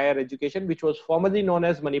Academy of Higher Education, which was formerly known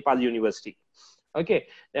as Manipal University. Okay.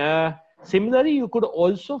 Similarly, you could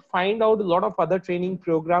also find out a lot of other training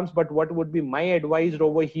programs, but what would be my advice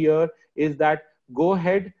over here is that go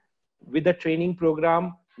ahead with the training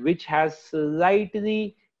program which has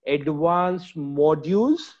slightly advanced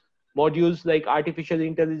modules like artificial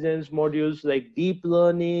intelligence, modules like deep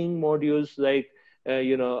learning, modules like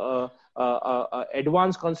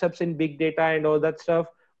advanced concepts in big data and all that stuff.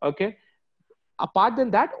 Okay. Apart than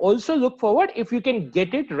that, also look forward if you can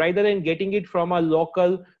get it rather than getting it from a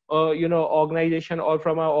local organization or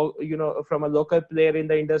from a local player in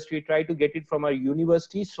the industry. Try to get it from a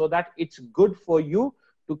university so that it's good for you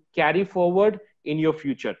to carry forward in your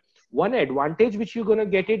future. One advantage which you're going to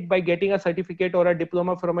get it by getting a certificate or a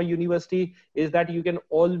diploma from a university is that you can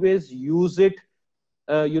always use it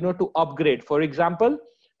to upgrade. For example,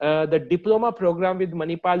 the diploma program with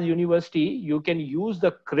Manipal University, you can use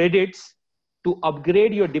the credits to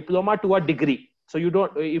upgrade your diploma to a degree. So you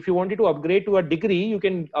don't, if you wanted to upgrade to a degree, you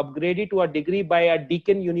can upgrade it to a degree by a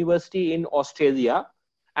Deakin University in Australia.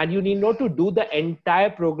 And you need not to do the entire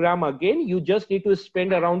program again. You just need to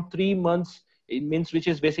spend around 3 months, it means which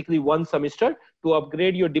is basically 1 semester, to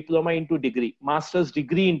upgrade your diploma into degree, master's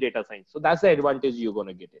degree in data science. So that's the advantage you're going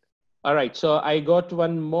to get it. All right. So I got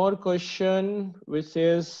one more question, which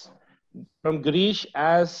is from Grish.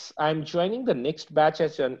 As I'm joining the next batch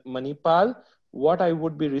at Manipal, what I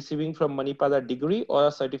would be receiving from Manipal, a degree or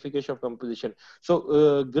a certification of completion?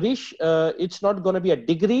 So Grish, it's not going to be a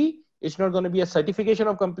degree. It's not going to be a certification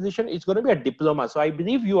of completion. It's going to be a diploma. So I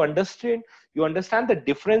believe you understand the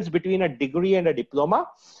difference between a degree and a diploma.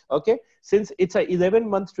 Okay. Since it's a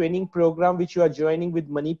 11-month training program, which you are joining with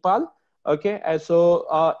Manipal. Okay. So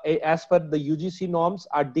as per the UGC norms,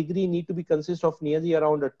 our degree need to be consist of nearly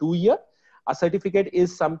around a 2 year. A certificate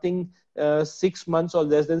is something 6 months or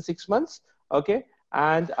less than 6 months. Okay.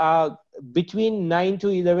 And between 9 to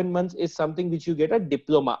 11 months is something which you get a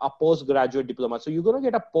diploma, a postgraduate diploma. So you're going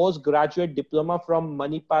to get a postgraduate diploma from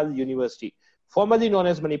Manipal University, formerly known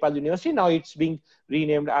as Manipal University. Now it's being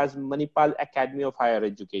renamed as Manipal Academy of Higher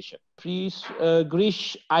Education. Please,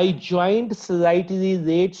 Grish, I joined slightly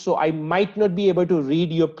late, so I might not be able to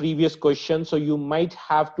read your previous question. So you might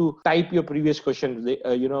have to type your previous question,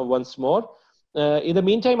 once more. In the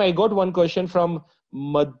meantime, I got one question from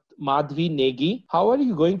Madhvi Negi. How are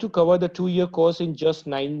you going to cover the 2-year course in just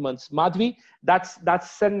 9 months? Madhvi, that's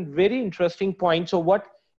a very interesting point. So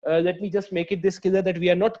let me just make it this clear that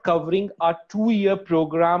we are not covering a 2-year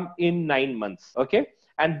program in 9 months. Okay.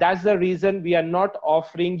 And that's the reason we are not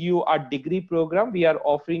offering you a degree program. We are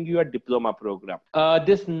offering you a diploma program.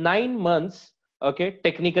 This 9 months, okay,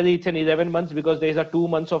 technically it's an 11 months because there's a 2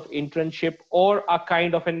 months of internship or a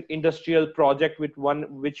kind of an industrial project with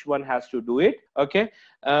which one has to do it. Okay.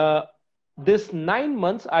 This 9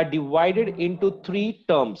 months are divided into 3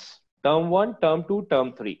 terms: term 1, term 2,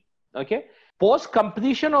 term 3. Okay. Post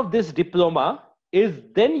completion of this diploma is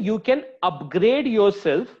then you can upgrade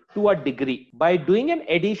yourself to a degree by doing an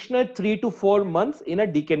additional 3 to 4 months in a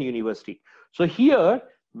Deakin University. So here,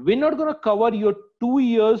 we're not going to cover your 2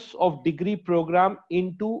 years of degree program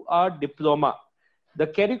into a diploma. The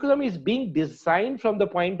curriculum is being designed from the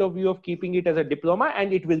point of view of keeping it as a diploma,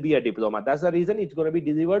 and it will be a diploma. That's the reason it's going to be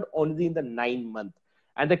delivered only in the 9 months.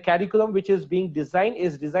 And the curriculum which is being designed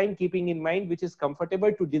is designed keeping in mind which is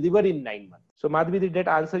comfortable to deliver in 9 months. So Madhvi, did that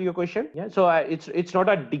answer your question? Yeah. So it's not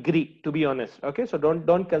a degree, to be honest. Okay. So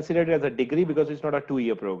don't consider it as a degree because it's not a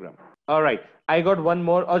 2-year program. All right. I got one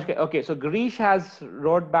more. Okay. Okay. So Grish has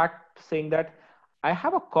wrote back saying that I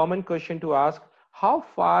have a common question to ask. How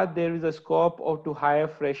far there is a scope to hire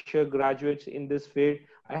fresher graduates in this field?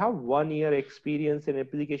 I have 1 year experience in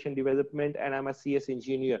application development and I'm a CS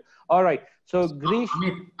engineer. All right. So Grish,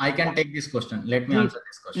 I can take this question. Let me answer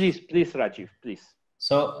this question. Please, Rajiv, please.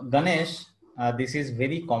 So Ganesh, this is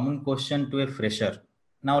very common question to a fresher.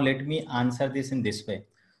 Now let me answer this in this way.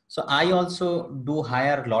 So I also do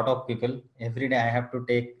hire a lot of people. Every day I have to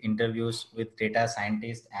take interviews with data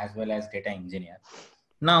scientists as well as data engineers.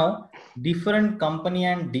 Now, different company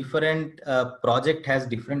and different project has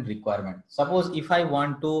different requirements. Suppose if I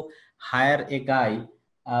want to hire a guy,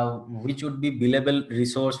 which would be billable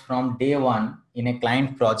resource from day one in a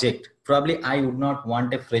client project, probably I would not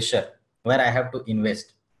want a fresher where I have to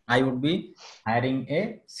invest. I would be hiring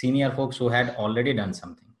a senior folks who had already done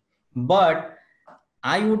something. But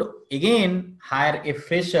I would again hire a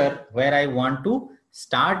fresher where I want to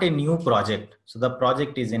start a new project. So the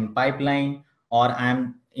project is in pipeline, or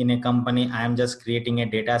I'm in a company, I'm just creating a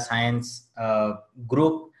data science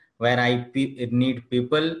group where I need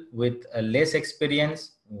people with less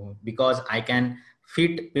experience, because I can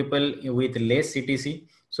fit people with less CTC.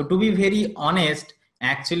 So to be very honest,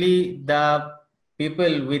 actually the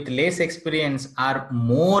people with less experience are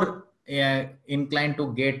more inclined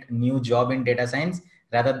to get new job in data science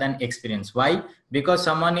rather than experience. Why? Because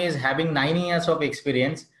someone is having 9 years of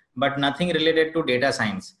experience but nothing related to data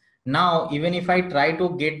science. Now even if I try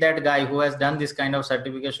to get that guy who has done this kind of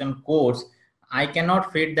certification course, I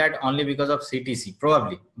cannot fit that only because of CTC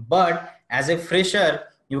probably. But as a fresher,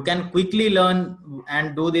 you can quickly learn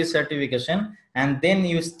and do this certification, and then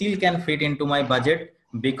you still can fit into my budget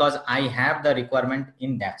because I have the requirement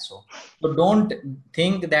in that. So don't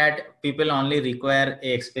think that people only require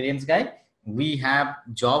a experienced guy. We have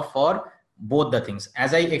job for both the things.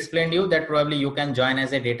 As I explained you, that probably you can join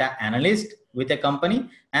as a data analyst with a company,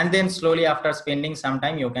 and then slowly after spending some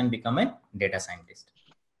time, you can become a data scientist.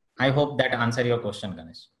 I hope that answer your question,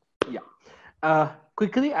 Ganesh. Yeah.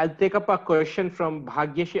 Quickly, I'll take up a question from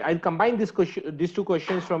Bhagyashri. I'll combine these two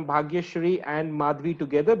questions from Bhagyashri and Madhvi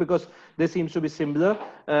together because they seems to be similar.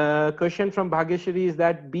 Question from Bhagyashri is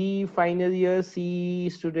that B final year C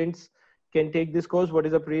students can take this course. What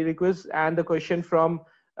is the prerequisite? And the question from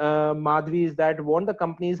Madhvi is that won't the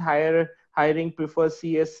companies hiring prefer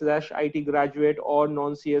CS/IT graduate or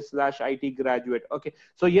non-CS/IT graduate? Okay.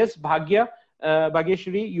 So yes,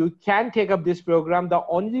 Bhagyashri, you can take up this program. The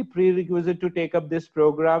only prerequisite to take up this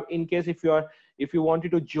program, in case if you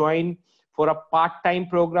wanted to join for a part-time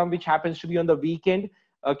program which happens to be on the weekend,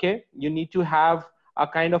 okay, you need to have a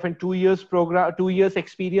kind of a 2 years program, 2 years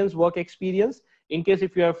experience, work experience. In case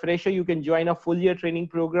if you're a fresher, you can join a full year training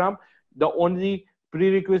program. The only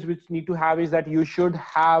prerequisite which you need to have is that you should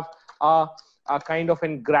have a kind of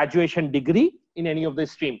a graduation degree in any of the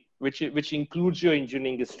stream, which includes your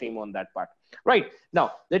engineering stream on that part. Right.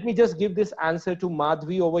 Now, let me just give this answer to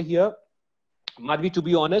Madhvi over here. Madhvi, to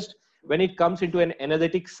be honest, when it comes into an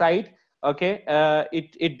analytics side, okay,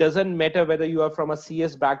 it doesn't matter whether you are from a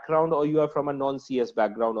CS background or you are from a non-CS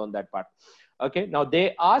background on that part. Okay. Now,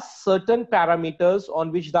 there are certain parameters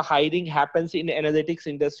on which the hiring happens in analytics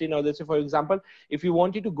industry. Now, let's say, for example, if you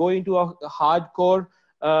wanted to go into a hardcore,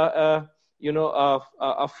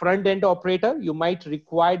 a front-end operator, you might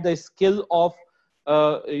require the skill of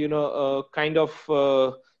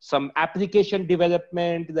some application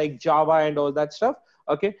development like Java and all that stuff.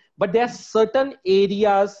 Okay. But there are certain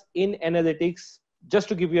areas in analytics. Just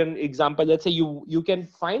to give you an example, let's say you can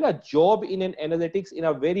find a job in an analytics in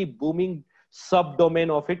a very booming subdomain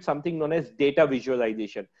of it, something known as data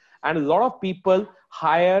visualization. And a lot of people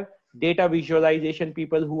hire data visualization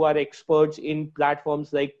people who are experts in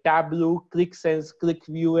platforms like Tableau, ClickSense,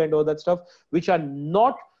 ClickView, and all that stuff, which are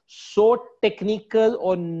not so technical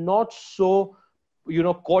or not so,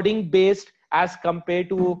 coding based as compared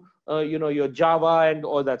to, your Java and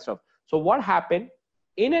all that stuff. So what happened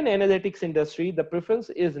in an analytics industry, the preference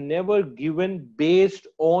is never given based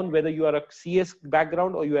on whether you are a CS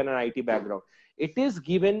background or you are an IT background. It is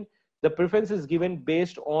given, the preference is given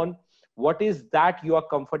based on what is that you are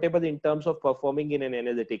comfortable in terms of performing in an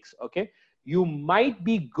analytics. Okay. You might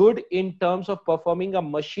be good in terms of performing a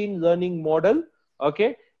machine learning model.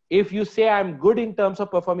 Okay. If you say I'm good in terms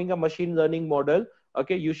of performing a machine learning model,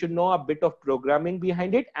 okay, you should know a bit of programming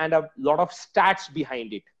behind it and a lot of stats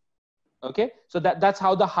behind it. Okay. So that's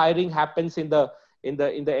how the hiring happens in the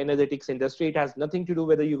analytics industry. It has nothing to do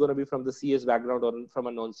whether you're going to be from the CS background or from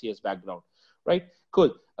a non-CS background. Right.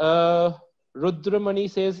 Cool. Rudramani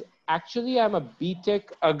says, actually, I'm a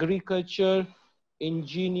BTech agriculture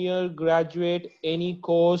engineer graduate. Any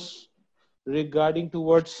course regarding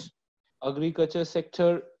towards agriculture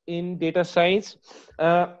sector in data science?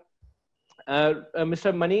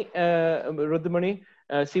 Mr. Mani, Rudramani,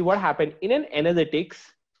 see what happened in an analytics.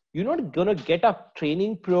 You're not going to get a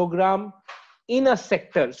training program in a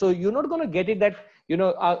sector. So you're not going to get it that,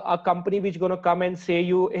 a company which is going to come and say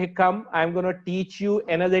you, hey, come, I'm going to teach you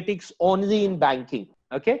analytics only in banking.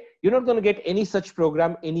 Okay. You're not going to get any such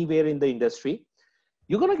program anywhere in the industry.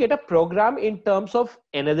 You're going to get a program in terms of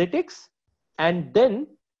analytics. And then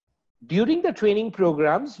during the training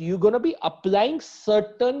programs, you're going to be applying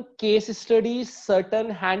certain case studies, certain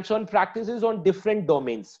hands-on practices on different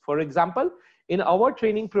domains. For example, in our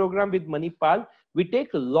training program with Manipal, we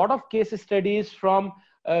take a lot of case studies from,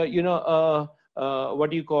 what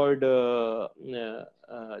do you call the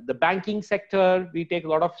banking sector. We take a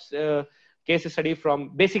lot of case study from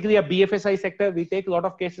basically a BFSI sector. We take a lot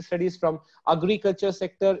of case studies from agriculture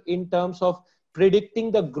sector in terms of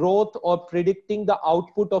predicting the growth or predicting the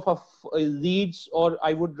output of a leads, or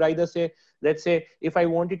I would rather say, let's say if I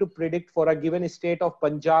wanted to predict for a given state of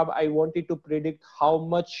Punjab, I wanted to predict how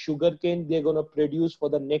much sugarcane they're going to produce for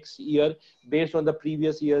the next year based on the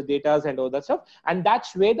previous year data and all that stuff. And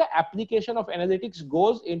that's where the application of analytics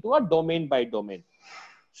goes into a domain by domain.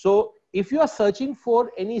 So if you are searching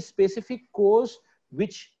for any specific course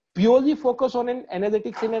which purely focus on an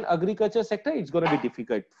analytics in an agriculture sector, it's going to be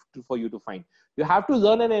difficult for you to find. You have to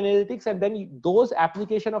learn an analytics, and then those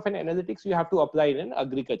application of an analytics you have to apply in an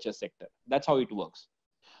agriculture sector. That's how it works.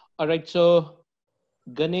 All right. So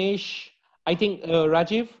Ganesh, I think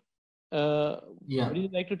Rajiv, would you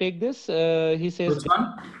like to take this? He says, which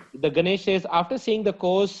one? The Ganesh says, after seeing the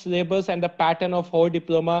course syllabus and the pattern of whole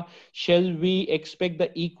diploma, shall we expect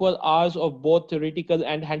the equal hours of both theoretical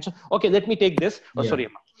and hands-on? Okay, let me take this. Oh, sorry,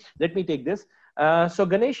 let me take this. So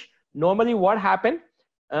Ganesh, normally what happened?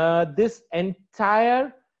 This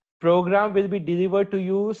entire program will be delivered to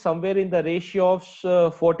you somewhere in the ratio of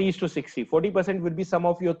 40s to 60. 40% would be some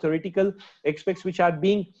of your theoretical aspects which are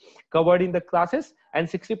being covered in the classes, and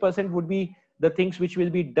 60% would be the things which will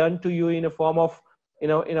be done to you in a form of,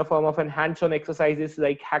 in a form of an hands-on exercises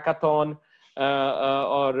like hackathon,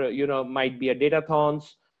 or might be a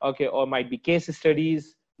datathons, okay, or might be case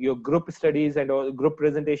studies, your group studies and all, group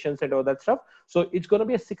presentations and all that stuff. So it's going to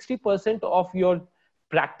be a 60% of your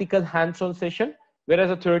practical hands-on session,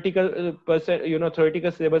 whereas a theoretical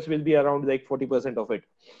theoretical syllabus will be around like 40% of it,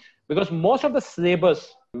 because most of the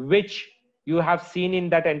syllabus which you have seen in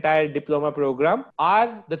that entire diploma program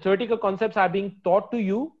are the theoretical concepts are being taught to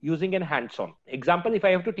you using an hands-on. Example, if I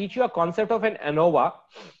have to teach you a concept of an ANOVA,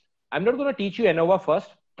 I'm not going to teach you ANOVA first.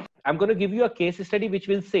 I'm going to give you a case study which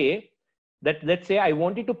will say that, let's say I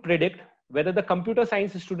wanted to predict whether the computer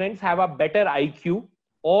science students have a better IQ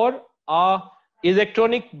or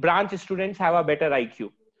electronic branch students have a better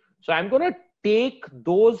IQ. So I'm going to take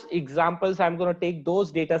those examples, I'm going to take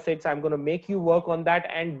those data sets, I'm going to make you work on that,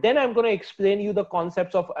 and then I'm going to explain you the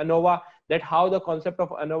concepts of ANOVA, that how the concept of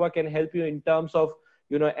ANOVA can help you in terms of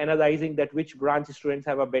analyzing that which branch students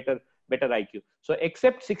have a better IQ. So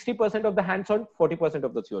except 60% of the hands-on, 40%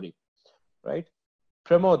 of the theory, right?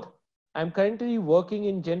 Pramod, I'm currently working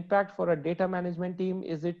in Genpact for a data management team.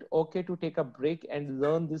 Is it okay to take a break and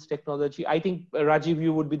learn this technology? I think Rajiv,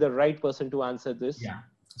 you would be the right person to answer this. Yeah.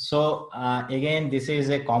 So again, this is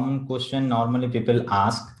a common question normally people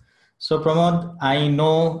ask. So Pramod, I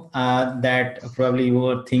know that probably you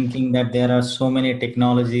were thinking that there are so many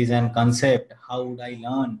technologies and concepts. How would I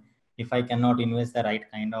learn if I cannot invest the right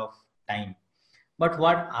kind of time? But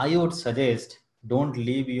what I would suggest, don't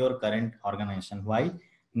leave your current organization. Why?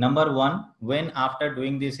 Number one, when after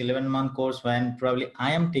doing this 11-month course, when probably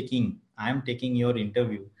I am taking your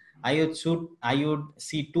interview, I would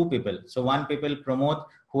see two people. So one people, Pramod,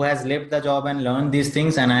 who has left the job and learned these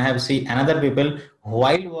things, and I have seen another people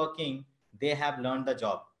while working, they have learned the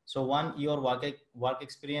job. So one, your work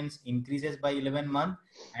experience increases by 11 months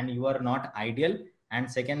and you are not ideal. And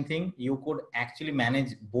second thing, you could actually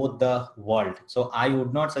manage both the world. So I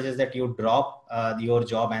would not suggest that you drop your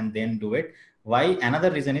job and then do it. Why?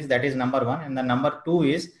 Another reason is that is number one. And the number two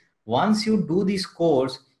is, once you do this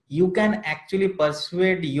course, you can actually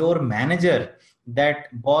persuade your manager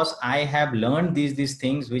that, boss, I have learned these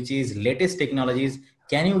things, which is latest technologies.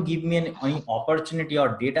 Can you give me any opportunity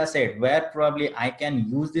or data set where probably I can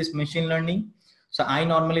use this machine learning? So I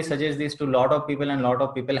normally suggest this to a lot of people, and a lot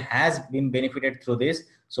of people has been benefited through this.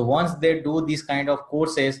 So once they do these kind of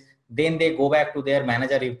courses, then they go back to their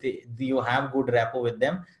manager. If you have good rapport with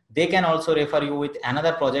them, they can also refer you with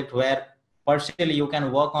another project where partially you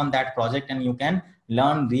can work on that project and you can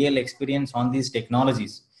learn real experience on these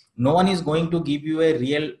technologies. No one is going to give you a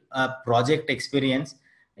real project experience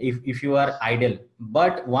if you are idle.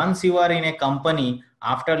 But once you are in a company,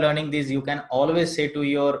 after learning this, you can always say to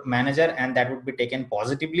your manager, and that would be taken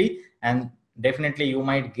positively, and definitely you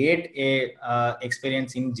might get a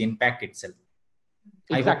experience in Genpact itself.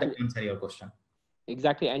 Exactly. I hope that answers your question.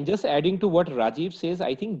 Exactly. And just adding to what Rajiv says,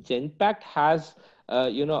 I think Genpact has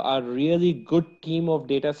a really good team of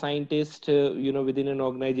data scientists, within an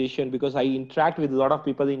organization, because I interact with a lot of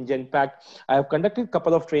people in Genpact. I have conducted a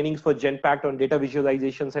couple of trainings for Genpact on data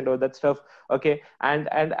visualizations and all that stuff. Okay. And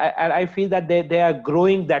I feel that they are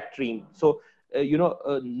growing that team. So,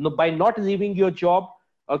 by not leaving your job,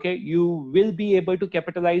 okay, you will be able to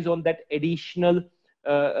capitalize on that additional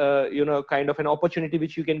kind of an opportunity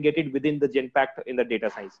which you can get it within the Genpact in the data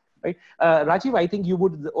science, right? Rajiv, I think you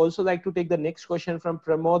would also like to take the next question from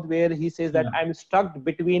Pramod, where he says that I'm stuck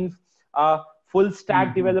between full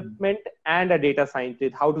stack development and a data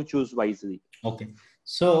scientist. How to choose wisely? Okay.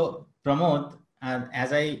 So Pramod,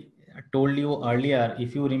 as I told you earlier,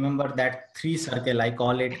 if you remember that three circle, I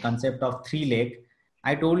call it concept of three lake.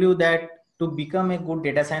 I told you that to become a good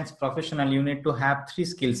data science professional, you need to have three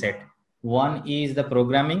skill set. One is the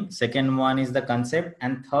programming, second one is the concept,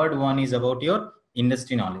 and third one is about your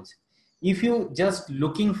industry knowledge. If you just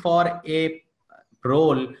looking for a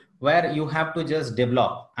role where you have to just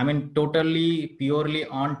develop, I mean, totally purely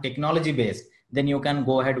on technology based, then you can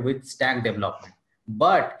go ahead with stack development.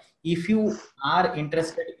 But if you are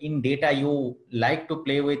interested in data, you like to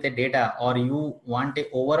play with the data, or you want a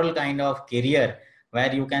overall kind of career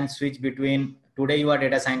where you can switch between, today you are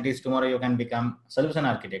data scientist, tomorrow you can become solution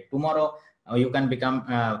architect, tomorrow you can become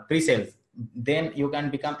pre-sales, then you can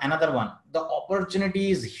become another one. The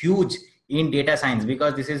opportunity is huge in data science,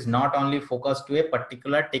 because this is not only focused to a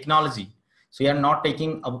particular technology. So you are not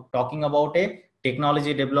talking about a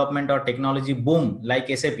technology development or technology boom like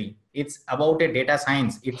SAP. It's about a data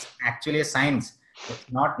science. It's actually a science. It's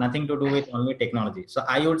not nothing to do with only technology. So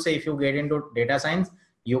I would say if you get into data science,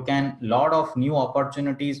 you can, lot of new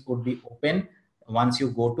opportunities would be open once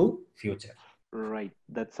you go to future. Right,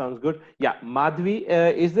 that sounds good. Yeah, Madhvi,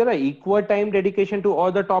 is there a equal time dedication to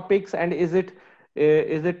all the topics, and is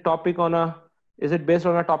it topic on a, is it based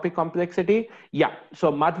on a topic complexity? Yeah,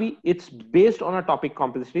 so Madhvi, it's based on a topic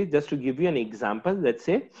complexity. Just to give you an example, let's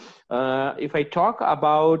say if I talk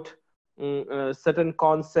about certain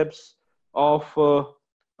concepts of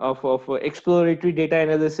exploratory data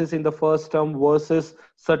analysis in the first term versus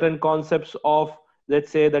certain concepts of,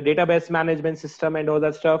 let's say, the database management system and all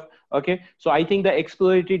that stuff. Okay, so I think the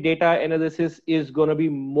exploratory data analysis is going to be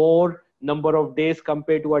more number of days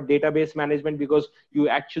compared to a database management, because you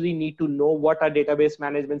actually need to know what a database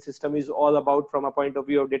management system is all about from a point of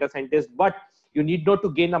view of data scientist, but you need not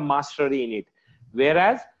to gain a mastery in it.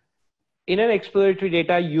 Whereas in an exploratory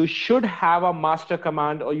data, you should have a master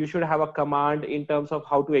command, or you should have a command in terms of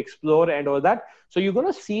how to explore and all that. So you're going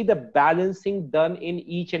to see the balancing done in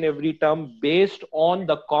each and every term based on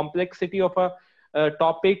the complexity of a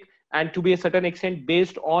topic, and to be a certain extent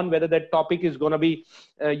based on whether that topic is going to be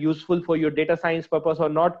useful for your data science purpose or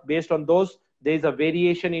not. Based on those, there is a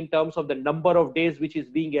variation in terms of the number of days which is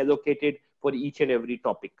being allocated for each and every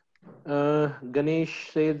topic.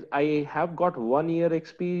 Ganesh says, I have got 1 year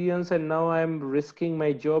experience and now I'm risking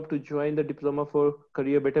my job to join the diploma for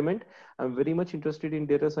career betterment. I'm very much interested in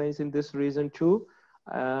data science in this reason too.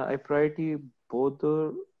 I priority both.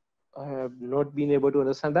 I have not been able to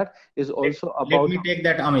understand that. Is also about. Let me take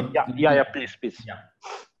that, Amit. Yeah, please. Yeah.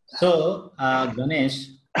 So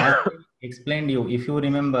Ganesh, as I explained you, if you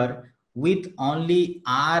remember, with only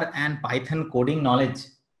R and Python coding knowledge,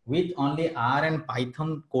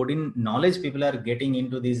 people are getting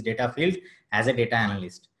into this data field as a data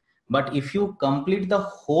analyst. But if you complete the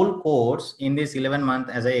whole course in this 11 months,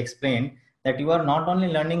 as I explained, that you are not only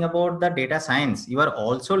learning about the data science, you are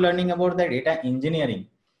also learning about the data engineering.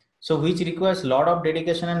 So which requires a lot of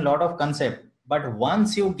dedication and lot of concept. But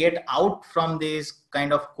once you get out from this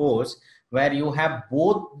kind of course where you have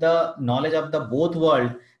both the knowledge of the both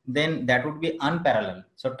world, then that would be unparalleled.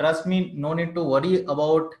 So trust me, no need to worry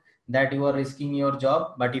about that you are risking your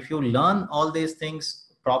job. But if you learn all these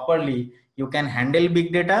things properly, you can handle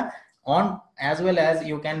big data on, as well as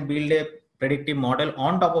you can build a predictive model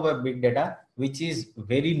on top of a big data, which is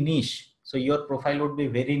very niche. So your profile would be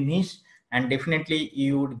very niche, and definitely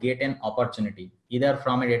you would get an opportunity either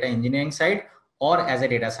from a data engineering side or as a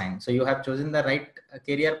data science. So you have chosen the right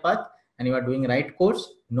career path and you are doing right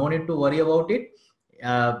course. No need to worry about it.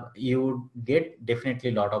 You would get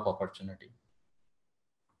definitely a lot of opportunity.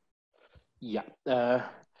 Yeah.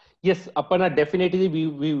 Yes, Aparna, definitely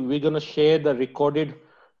we're going to share the recorded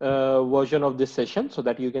version of this session so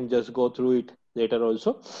that you can just go through it later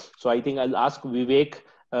also. So I think I'll ask Vivek,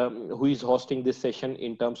 who is hosting this session,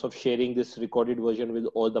 in terms of sharing this recorded version with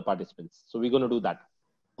all the participants. So we're going to do that.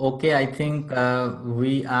 Okay, I think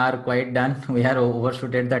we are quite done. We are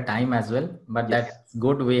overshooted the time as well, but yes, that's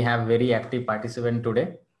good. We have very active participant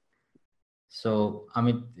today. So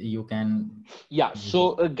Amit, you can. Yeah.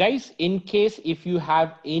 So guys, in case if you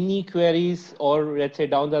have any queries, or let's say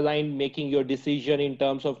down the line making your decision in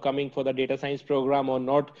terms of coming for the data science program or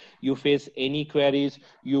not, you face any queries,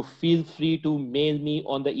 you feel free to mail me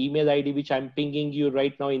on the email ID which I'm pinging you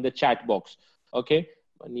right now in the chat box. Okay.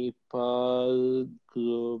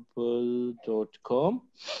 manipalglobal.com.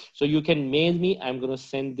 So you can mail me. I'm going to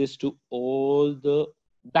send this to all the,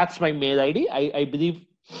 that's my mail ID. I believe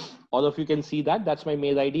all of you can see that. That's my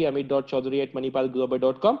mail ID,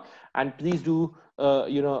 amit.chaudhary@manipalglobal.com. And please do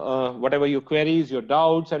whatever your queries, your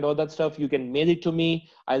doubts and all that stuff, you can mail it to me.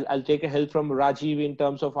 I'll take a help from Rajib in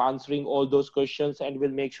terms of answering all those questions, and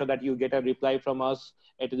we'll make sure that you get a reply from us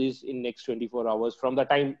at least in next 24 hours from the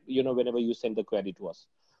time, whenever you send the query to us,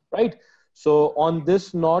 right? So on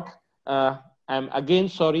this note, I'm again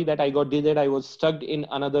sorry that I got delayed. I was stuck in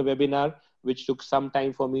another webinar, which took some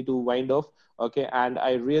time for me to wind off. Okay, and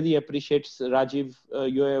I really appreciate, Rajiv,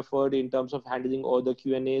 your effort in terms of handling all the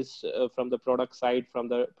Q&As from the product side, from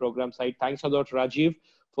the program side. Thanks a lot, Rajiv,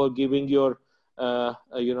 for giving your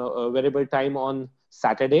variable time on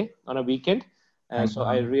Saturday on a weekend. So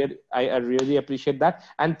I really appreciate that.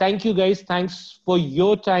 And thank you guys. Thanks for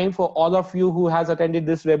your time. For all of you who has attended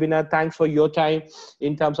this webinar, thanks for your time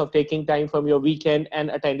in terms of taking time from your weekend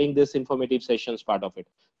and attending this informative sessions part of it.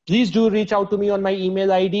 Please do reach out to me on my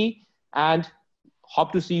email ID, and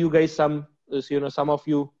hope to see you guys, some of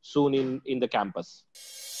you soon in the campus.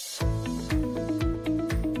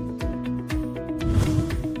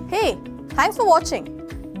 Hey, thanks for watching.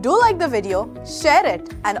 Do like the video, share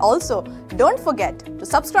it, and also don't forget to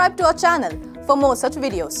subscribe to our channel for more such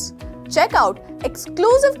videos. Check out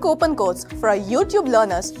exclusive coupon codes for our YouTube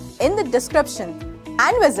learners in the description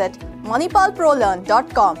and visit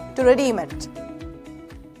manipalprolearn.com to redeem it.